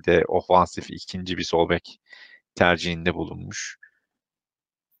şekilde ofansif ikinci bir sol bek tercihinde bulunmuş?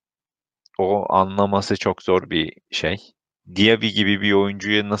 O anlaması çok zor bir şey. Diaby gibi bir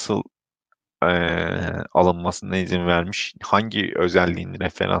oyuncuya nasıl alınmasına izin vermiş? Hangi özelliğini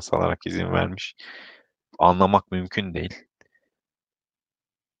referans alarak izin vermiş? Anlamak mümkün değil.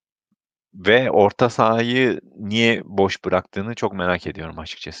 Ve orta sahayı niye boş bıraktığını çok merak ediyorum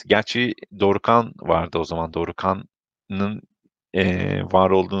açıkçası. Gerçi Dorukhan vardı o zaman. Dorukhan'ın var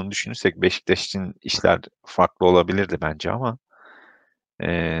olduğunu düşünürsek Beşiktaş için işler farklı olabilirdi bence ama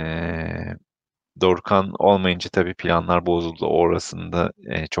eee Dorukhan olmayınca tabii planlar bozuldu. Orasında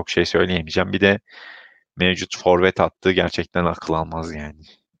çok şey söyleyemeyeceğim. Bir de mevcut forvet hattı gerçekten akıl almaz yani.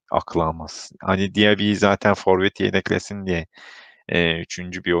 Akıl almaz. Hani Diaby'i zaten forveti yedeklesin diye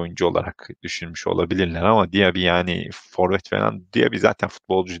üçüncü bir oyuncu olarak düşünmüş olabilirler ama Diaby yani forvet falan Diaby zaten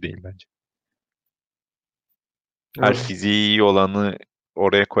futbolcu değil bence. Her Evet. fiziği iyi olanı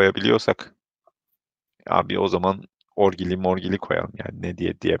oraya koyabiliyorsak abi o zaman Orgili Morgili koyalım yani ne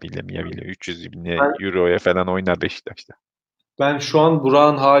diye Diaby'le Miaby'le 300 bin euroya falan oynar Beşiktaş'ta. Ben şu an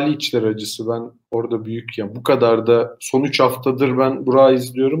Burak'ın hali içler acısı. Ben orada büyük ya. Bu kadar da son 3 haftadır ben Burak'ı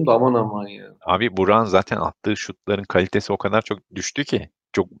izliyorum da aman aman ya. Abi Burak'ın zaten attığı şutların kalitesi o kadar çok düştü ki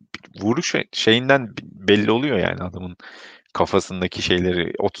çok vuruş şeyinden belli oluyor yani adamın kafasındaki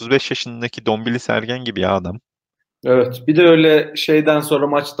şeyleri. 35 yaşındaki Dombili Sergen gibi ya adam. Evet. Bir de öyle şeyden sonra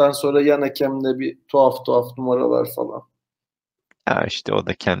maçtan sonra yan hakemle bir tuhaf tuhaf numaralar falan. Ya işte o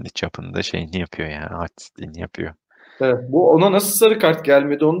da kendi çapında şeyini yapıyor yani artistliğini yapıyor. Evet. Bu ona nasıl sarı kart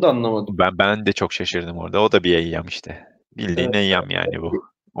gelmedi onu da anlamadım. Ben de çok şaşırdım orada. O da bir eyyam işte. Bildiğin Evet. eyyam yani bu.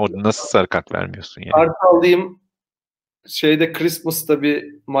 O nasıl sarı kart vermiyorsun yani? Kart alayım şeyde Christmas'ta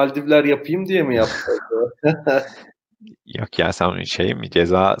bir Maldivler yapayım diye mi yaptı acaba? Yok ya sen şey mi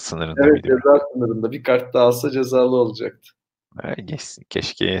ceza sınırında Evet, mıydı bu? ceza sınırında. Bir kart daha alsa cezalı olacaktı.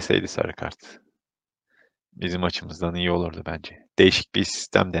 Keşke yeseydi sarı kart. Bizim açımızdan iyi olurdu bence. Değişik bir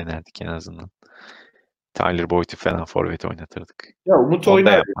sistem denerdik en azından. Tyler Boyd'u falan forvet oynatırdık. Ya Umut Onu da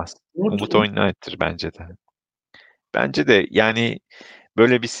oynar. yapmaz. Umut, Umut oynattır bence de. Bence de yani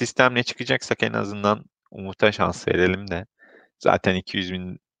böyle bir sistemle çıkacaksak en azından Umut'a şans verelim de. Zaten 200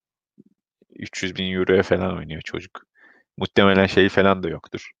 bin 300 bin euroya falan oynuyor çocuk. Muhtemelen şey falan da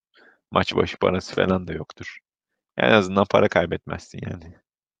yoktur. Maç başı parası falan da yoktur. En azından para kaybetmezsin yani.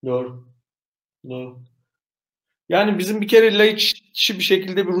 doğru. Doğru. Yani bizim bir kere Laiç'i bir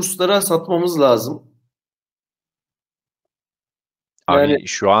şekilde bir Ruslara satmamız lazım. Yani Abi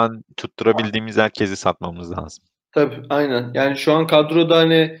şu an tutturabildiğimiz herkesi satmamız lazım. tabii aynen. Yani şu an kadroda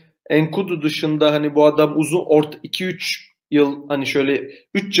hani Enkudu dışında hani bu adam uzun 2-3 yıl hani şöyle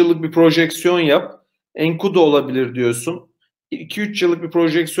 3 yıllık bir projeksiyon yap. Enkudu olabilir diyorsun. 2-3 yıllık bir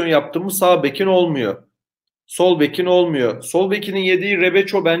projeksiyon yaptın mı sağ bekin olmuyor. Sol bekin olmuyor. Sol bekinin yediği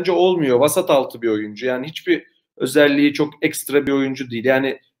Rebeço bence olmuyor. Vasat altı bir oyuncu. Yani hiçbir özelliği çok ekstra bir oyuncu değil.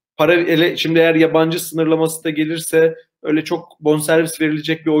 Yani para ele, şimdi eğer yabancı sınırlaması da gelirse öyle çok bonservis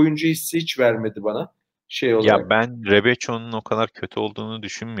verilecek bir oyuncu hissi hiç vermedi bana şey Ya olarak. ben Rebeco'nun o kadar kötü olduğunu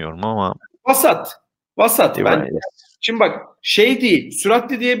düşünmüyorum ama Vasat. Vasat. Ben ben şimdi bak şey değil.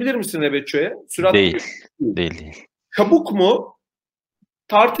 Süratli diyebilir misin Rebeço'ya? Süratli değil. değil. Değil değil. Çabuk mu?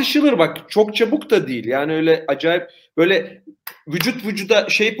 Tartışılır bak. Çok çabuk da değil. Yani öyle acayip böyle vücut vücuda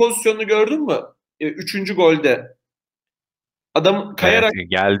şey pozisyonunu gördün mü? Üçüncü golde. Adam Evet kayarak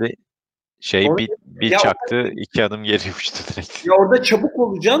geldi. Şey onu, bir ya, çaktı 2 adım geri uçtu direkt. ya orada çabuk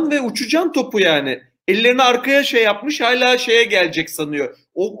olacaksın ve uçacaksın topu yani. Ellerini arkaya şey yapmış hala şeye gelecek sanıyor.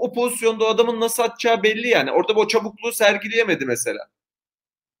 O pozisyonda o adamın nasıl atacağı belli yani. Orada o çabukluğu sergileyemedi mesela.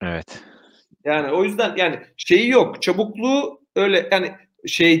 Evet. Yani o yüzden yani şeyi yok. Çabukluğu öyle yani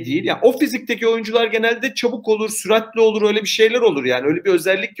şey değil. Yani o fizikteki oyuncular genelde çabuk olur, süratli olur, öyle bir şeyler olur yani. Öyle bir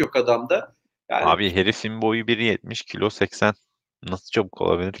özellik yok adamda. Yani Abi herifin boyu 1,70 kilo 80. Nasıl çabuk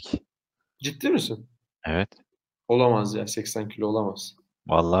olabilir ki? ciddi misin? Evet. Olamaz ya. 80 kilo olamaz.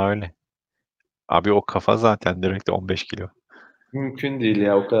 Vallahi öyle. Abi o kafa zaten direkt 15 kilo. Mümkün değil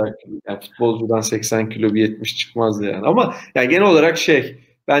ya o kadar. Yani futbolcudan 80 kilo bir 70 çıkmaz yani. Ama yani genel olarak şey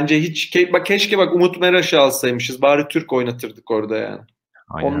bence hiç bak keşke bak Umut Meraş'ı alsaymışız. Bari Türk oynatırdık orada yani.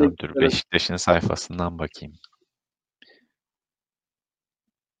 Aynen Onunla abi dur Beşiktaş'ın sayfasından bakayım.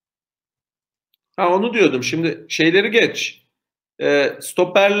 ha onu diyordum. Şimdi şeyleri geç.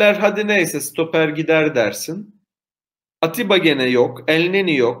 Stoperler hadi neyse stoper gider dersin. Atiba gene yok.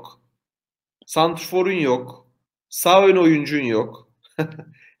 Elneny yok. Santrfor'un yok. Sağ ön oyuncun yok.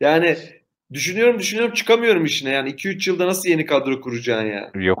 Yani düşünüyorum çıkamıyorum işine. Yani 2-3 yılda nasıl yeni kadro kuracaksın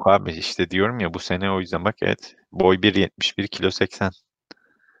ya? Yok abi işte diyorum ya bu sene o yüzden bak evet. Boy 1,71 kilo 80.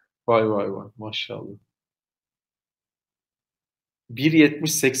 Vay vay vay maşallah. 1.70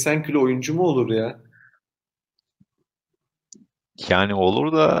 80 kilo oyuncu mu olur ya? Yani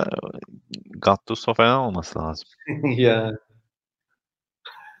olur da Gattuso falan olması lazım. Ya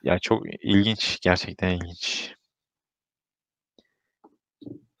Ya çok ilginç. Gerçekten ilginç.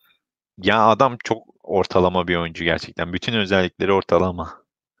 Ya adam çok ortalama bir oyuncu gerçekten. Bütün özellikleri ortalama.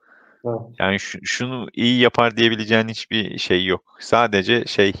 Evet. Yani şunu iyi yapar diyebileceğin hiçbir şey yok. Sadece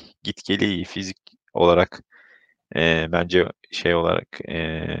git geli iyi fizik olarak, bence şey olarak,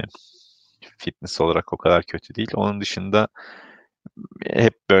 fitness olarak o kadar kötü değil. Onun dışında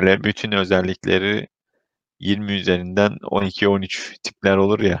hep böyle bütün özellikleri 20 üzerinden 12-13 tipler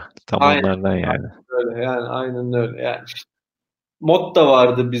olur ya. Tam Aynen onlardan yani. öyle yani, aynen öyle yani. Mod da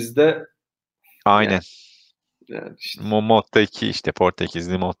vardı bizde yani, Aynen. yani işte. Motta 2 işte,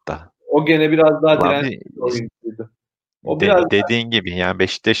 Portekizli Motta. O gene biraz daha Ulan dirençli bir işte oyuncuydu. O biraz dediğin gibi yani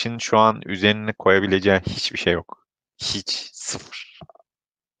Beşiktaş'ın şu an üzerine koyabileceği hiçbir şey yok. Hiç, sıfır.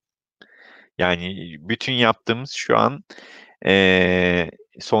 Yani bütün yaptığımız şu an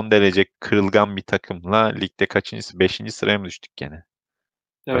son derece kırılgan bir takımla ligde kaçıncı, 5. sıraya mı düştük gene?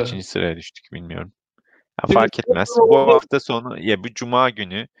 evet. Kaçıncı sıraya düştük bilmiyorum. Ya Şimdi fark etmez. Bu hafta sonu, ya bu cuma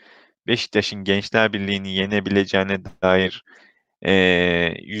günü Beşiktaş'ın Gençler Birliği'ni yenebileceğine dair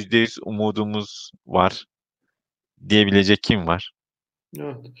 %100 umudumuz var diyebilecek kim var?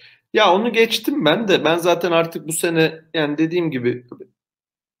 evet. Ya onu geçtim ben de. Ben zaten artık bu sene yani dediğim gibi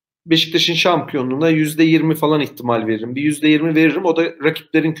Beşiktaş'ın şampiyonluğuna %20 falan ihtimal veririm. Bir %20 veririm. O da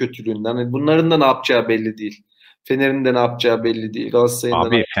rakiplerin kötülüğünden. Hani bunların da ne yapacağı belli değil. Fener'in de ne yapacağı belli değil. Galatasaray'ın da ne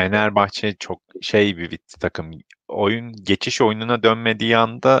Abi yapacağı. Fenerbahçe çok bir takım. Geçiş oyununa dönmediği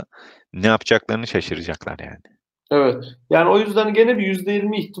anda ne yapacaklarını şaşıracaklar yani. Evet. Yani o yüzden gene bir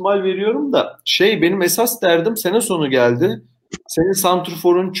 %20 ihtimal veriyorum da benim esas derdim sene sonu geldi. Senin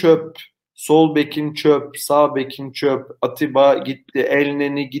santrforun çöp, sol bekin çöp, sağ bekin çöp, Atiba gitti,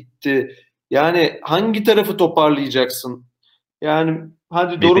 Elneny gitti. Yani hangi tarafı toparlayacaksın? Yani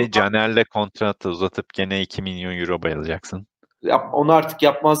hadi Bir Doruk, de Caner'le kontratı uzatıp gene 2 milyon euro bayılacaksın. onu artık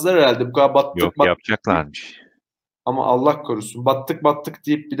yapmazlar herhalde. Bu kadar Yok, battık battık yapacaklarmış. ama Allah korusun. Battık battık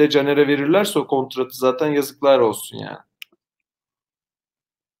deyip bir de Caner'e verirlerse o kontratı zaten yazıklar olsun yani.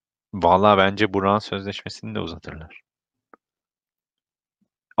 Vallahi bence Burak'ın sözleşmesini de uzatırlar.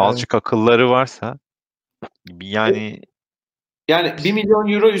 Yani Azıcık akılları varsa yani, Yani 1 milyon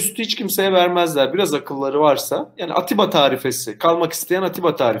euro üstü hiç kimseye vermezler. Biraz akılları varsa. Yani Atiba tarifesi. Kalmak isteyen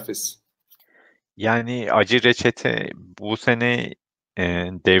Atiba tarifesi. acı reçete bu sene,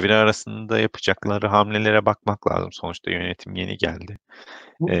 devre arasında yapacakları hamlelere bakmak lazım. Sonuçta yönetim yeni geldi.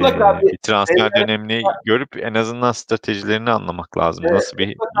 Mutlaka bir Bir transfer devre, dönemini görüp en azından stratejilerini anlamak lazım. Nasıl bir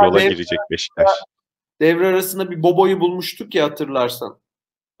mutlaka yola girecek Beşiktaş? devre arasında bir Bobo'yu bulmuştuk ya, hatırlarsan.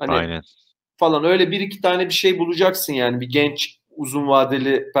 Hani Aynen. falan öyle bir iki tane bir şey bulacaksın yani. Bir genç uzun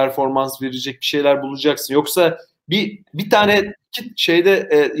vadeli performans verecek bir şeyler bulacaksın. Yoksa bir tane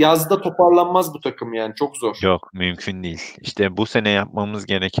yazda toparlanmaz bu takım yani. Çok zor. Yok, mümkün değil. İşte bu sene yapmamız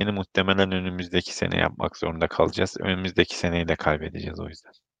gerekeni muhtemelen önümüzdeki sene yapmak zorunda kalacağız. Önümüzdeki seneyi de kaybedeceğiz o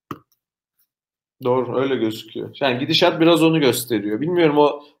yüzden. Doğru, öyle gözüküyor. Yani gidişat biraz onu gösteriyor. Bilmiyorum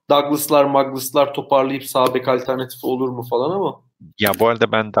o Douglas'lar toparlayıp sağ bek alternatifi olur mu falan ama. Ya bu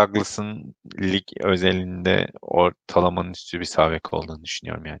arada ben Douglas'ın lig özelinde ortalamanın üstü bir sağ bek olduğunu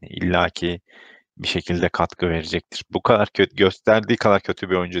düşünüyorum yani. İlla ki bir şekilde katkı verecektir. Bu kadar kötü, gösterdiği kadar kötü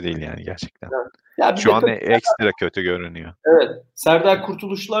bir oyuncu değil yani gerçekten. Yani. Ya bir Şu de an tabii, ekstra kötü görünüyor. evet, Serdar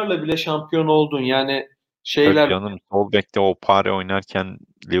Kurtuluşlarla bile şampiyon oldun. Yani Tabii şeyler, canım, sol bekte o pare oynarken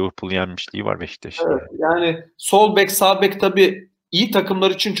Liverpool yenmişliği var Beşiktaş'ın evet, yani. yani sol bek sağ bek tabii iyi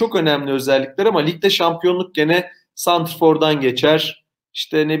takımlar için çok önemli özellikler ama ligde şampiyonluk gene santrfordan geçer.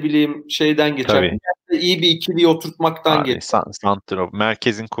 İşte ne bileyim şeyden geçer. Tabii İyi bir ikiliyi oturtmaktan abi, geçer. santrfor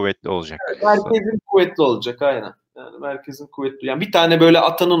merkezin kuvvetli olacak. Merkezin kuvvetli olacak aynen. Yani merkezin kuvvetli. Yani bir tane böyle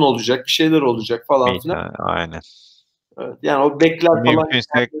atanın olacak, bir şeyler olacak falan Bir filan. tane, aynen. Evet. Yani o bekler falan.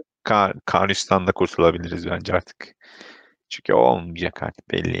 Mümkünse Karius'tan da kurtulabiliriz bence artık. Çünkü o olmayacak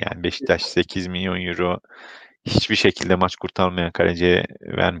artık, belli yani. Beşiktaş 8 milyon euro hiçbir şekilde maç kurtarmayan kaleciye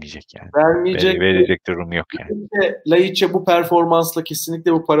vermeyecek yani. Vermeyecek. Verecek durum yok yani. Laiç'e bu performansla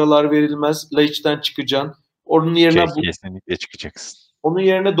kesinlikle bu paralar verilmez. Laiç'ten çıkacaksın. Onun yerine Kesinlikle çıkacaksın. onun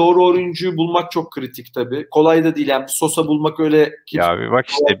yerine doğru oyuncuyu bulmak çok kritik tabii. Kolay da değil yani. Bir Sosa bulmak öyle Ya bir bak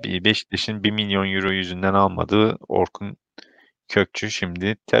işte, Beşiktaş'ın 1 milyon euro yüzünden almadığı Orkun Kökçü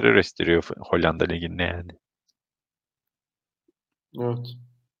şimdi terör estiriyor Hollanda Ligi'nde yani. Evet.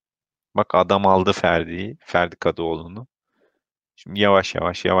 Bak adam aldı Ferdi Kadıoğlu'nu. Şimdi yavaş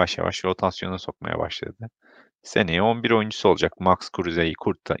yavaş rotasyona sokmaya başladı. Seneye 11 oyuncusu olacak. Max Kruse'yi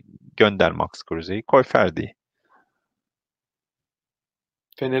gönder, Max Kruse'yi koy Ferdi'yi.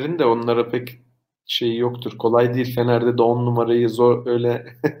 Fener'in de onlara pek şeyi yoktur. Kolay değil. Fener'de de 10 numarayı zor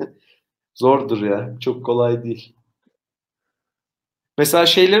öyle zordur ya. Çok kolay değil. Mesela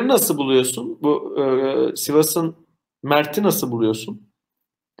şeyleri nasıl buluyorsun? Bu Sivas'ın Mert'i nasıl buluyorsun?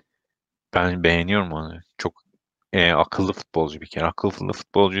 Ben beğeniyorum onu. Çok Akıllı futbolcu bir kere. Akıllı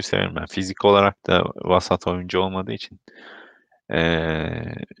futbolcuyu severim ben. Fizik olarak da vasat oyuncu olmadığı için ee,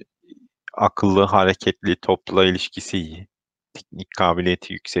 akıllı, hareketli, topla ilişkisi iyi. Teknik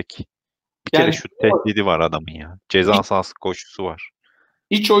kabiliyeti yüksek. Bir kere Yani şut tehdidi var adamın ya. Ceza iç, sahası koşusu var.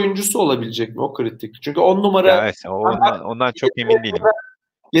 iç oyuncusu olabilecek mi? O kritik. Çünkü 10 numara Ya evet, ondan çok emin değilim.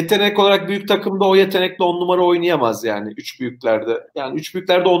 yetenek olarak büyük takımda o yetenekle 10 numara oynayamaz yani. Üç büyüklerde. Yani üç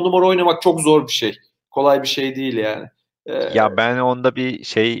büyüklerde 10 numara oynamak çok zor bir şey. Kolay bir şey değil yani. Ee, Ya ben onda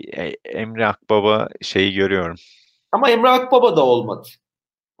bir Emre Akbaba şeyi görüyorum. ama Emre Akbaba da olmadı.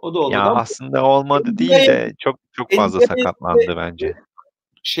 O da olmadı Ya ama aslında olmadı değil NBA'ye de çok çok fazla sakatlandı bence.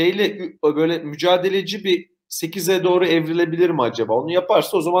 şeyle böyle mücadeleci bir 8'e doğru evrilebilir mi acaba? Onu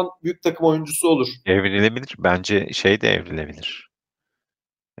yaparsa o zaman büyük takım oyuncusu olur. Evrilebilir. Bence şey de evrilebilir.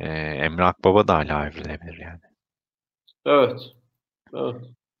 Emre Akbaba da hala evrilebilir yani. Evet. Evet.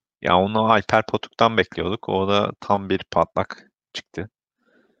 Ya onu Alper Potuk'tan bekliyorduk. O da tam bir patlak çıktı.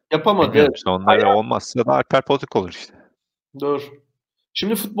 Yapamadı. Evet. Bilmiyorum, sonları olmazsa da Alper Potuk olur işte. Doğru.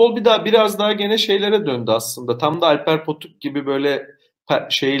 Şimdi futbol biraz daha gene şeylere döndü aslında. Tam da Alper Potuk gibi böyle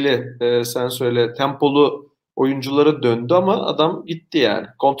şeyli sen söyle tempolu oyunculara döndü ama adam gitti yani.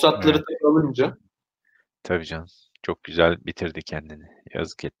 Kontratları Evet, tek alınca. tabii canım. Çok güzel bitirdi kendini.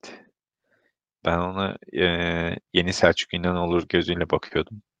 Yazık etti. Ben ona yeni Selçuk İnan olur gözüyle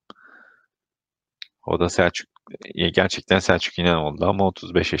bakıyordum. O da gerçekten Selçuk İnan oldu ama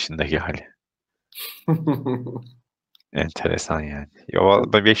 35 yaşındaki hali. Enteresan yani. Ya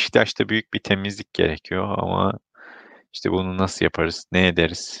Beşiktaş'ta büyük bir temizlik gerekiyor ama işte bunu nasıl yaparız, ne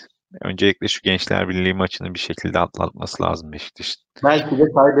ederiz? Öncelikle şu Gençler Birliği maçını bir şekilde atlatması lazım Beşiktaş'ın. Belki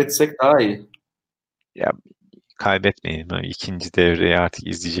de kaybetsek daha iyi. Ya kaybetmeyelim. İkinci devreye artık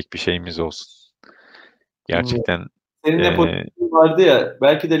izleyecek bir şeyimiz olsun. Bilmiyorum. Gerçekten Senin hep o e, dediğin vardı ya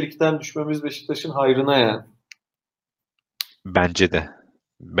belki de ligden düşmemiz Beşiktaş'ın hayrına yani. bence de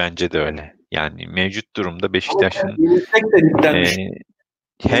bence de öyle. Yani mevcut durumda Ama Beşiktaş'ın yenilsek de ligden e, düş.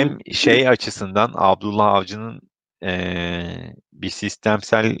 hem şey açısından Abdullah Avcı'nın bir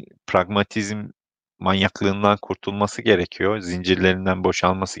sistemsel pragmatizm manyaklığından kurtulması gerekiyor. Zincirlerinden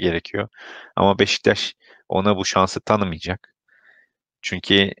boşalması gerekiyor. Ama Beşiktaş ona bu şansı tanımayacak.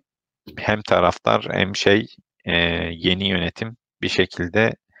 Çünkü hem taraftar hem yeni yönetim bir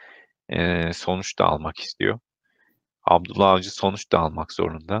şekilde sonuç da almak istiyor. Abdullah Avcı sonuç da almak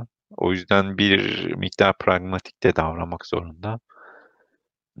zorunda. O yüzden bir miktar pragmatik de davranmak zorunda.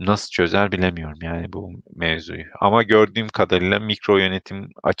 Nasıl çözer bilemiyorum yani bu mevzuyu. Ama gördüğüm kadarıyla mikro yönetim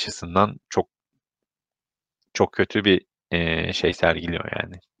açısından çok çok kötü bir şey sergiliyor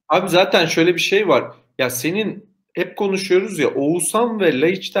yani. Abi zaten şöyle bir şey var. Ya senin hep konuşuyoruz ya Oğuzhan ve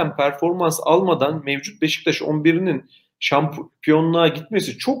Laiç'ten performans almadan mevcut Beşiktaş 11'inin şampiyonluğa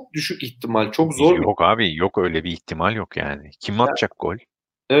gitmesi çok düşük ihtimal. Çok zor bir. Yok abi, yok, öyle bir ihtimal yok yani. Kim atacak gol?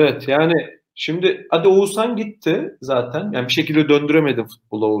 Evet yani şimdi hadi Oğuzhan gitti zaten. Yani bir şekilde döndüremedim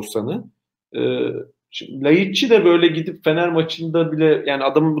futbola Oğuzhan'ı. Ee, şimdi Laiç'i de böyle gidip Fener maçında bile yani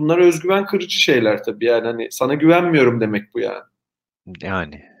adamın bunlar özgüven kırıcı şeyler tabii yani hani sana güvenmiyorum demek bu yani.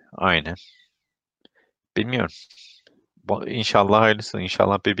 Yani aynen. Bilmiyorum. İnşallah hayırlısı.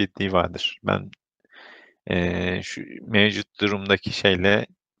 İnşallah bir bildiği vardır. Ben şu mevcut durumdaki şeyle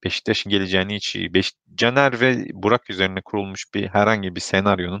Beşiktaş'ın geleceğini Caner ve Burak üzerine kurulmuş bir herhangi bir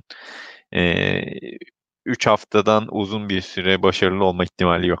senaryonun eee 3 haftadan uzun bir süre başarılı olma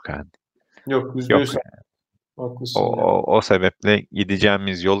ihtimali yok yani. Yok Yok. %100 O, haklısın ya. o sebeple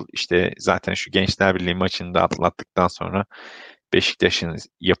gideceğimiz yol işte zaten şu Gençler Birliği maçını da atlattıktan sonra Beşiktaş'ın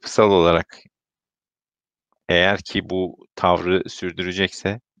yapısal olarak eğer ki bu tavrı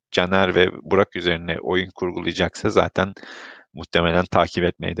sürdürecekse, Caner ve Burak üzerine oyun kurgulayacaksa zaten muhtemelen takip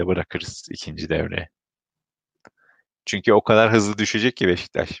etmeyi de bırakırız ikinci devreye. Çünkü o kadar hızlı düşecek ki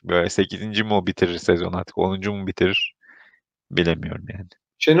Beşiktaş. Böyle 8. mi o bitirir sezon, artık 10. mu bitirir bilemiyorum yani.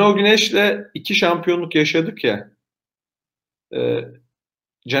 Şenol Güneş'le 2 şampiyonluk yaşadık ya. Ee,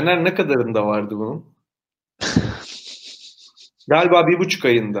 Caner ne kadarında vardı bunun? Galiba 1,5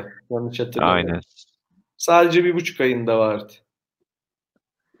 ayında. Yanlış hatırlamıyorum. Aynen. Sadece 1,5 ayında vardı.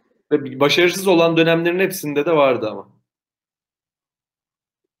 Ve başarısız olan dönemlerin hepsinde de vardı ama.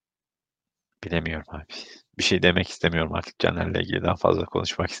 Bilemiyorum abi. Bir şey demek istemiyorum artık, Caner'le ilgili daha fazla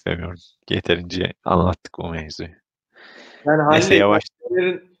konuşmak istemiyorum. Yeterince anlattık bu mevzuyu. Yani Neyse, haliyle yavaş.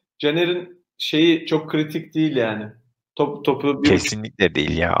 Caner'in şeyi çok kritik değil yani. Topu 1,5. Kesinlikle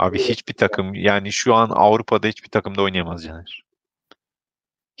değil ya abi, hiçbir takım yani şu an Avrupa'da hiçbir takımda oynayamaz Caner.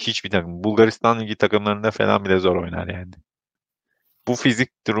 Hiçbir takım. Bulgaristan ligi takımlarında falan bile zor oynar yani. Bu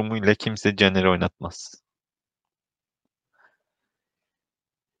fizik durumuyla kimse Caner'i oynatmaz.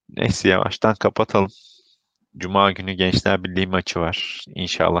 Neyse, yavaştan kapatalım. Cuma günü Gençler Birliği maçı var.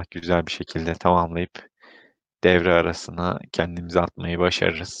 İnşallah güzel bir şekilde tamamlayıp devre arasına kendimizi atmayı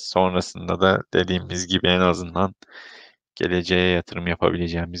başarırız. Sonrasında da dediğimiz gibi en azından geleceğe yatırım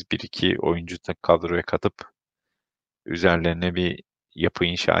yapabileceğimiz bir iki oyuncu da kadroya katıp üzerlerine bir yapı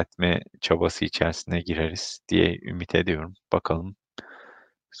inşa etme çabası içerisine gireriz diye ümit ediyorum. Bakalım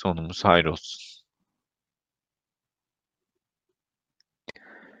sonumuz hayır olsun.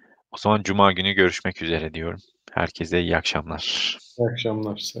 O zaman Cuma günü görüşmek üzere diyorum. Herkese iyi akşamlar. İyi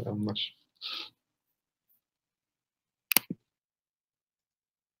akşamlar, selamlar.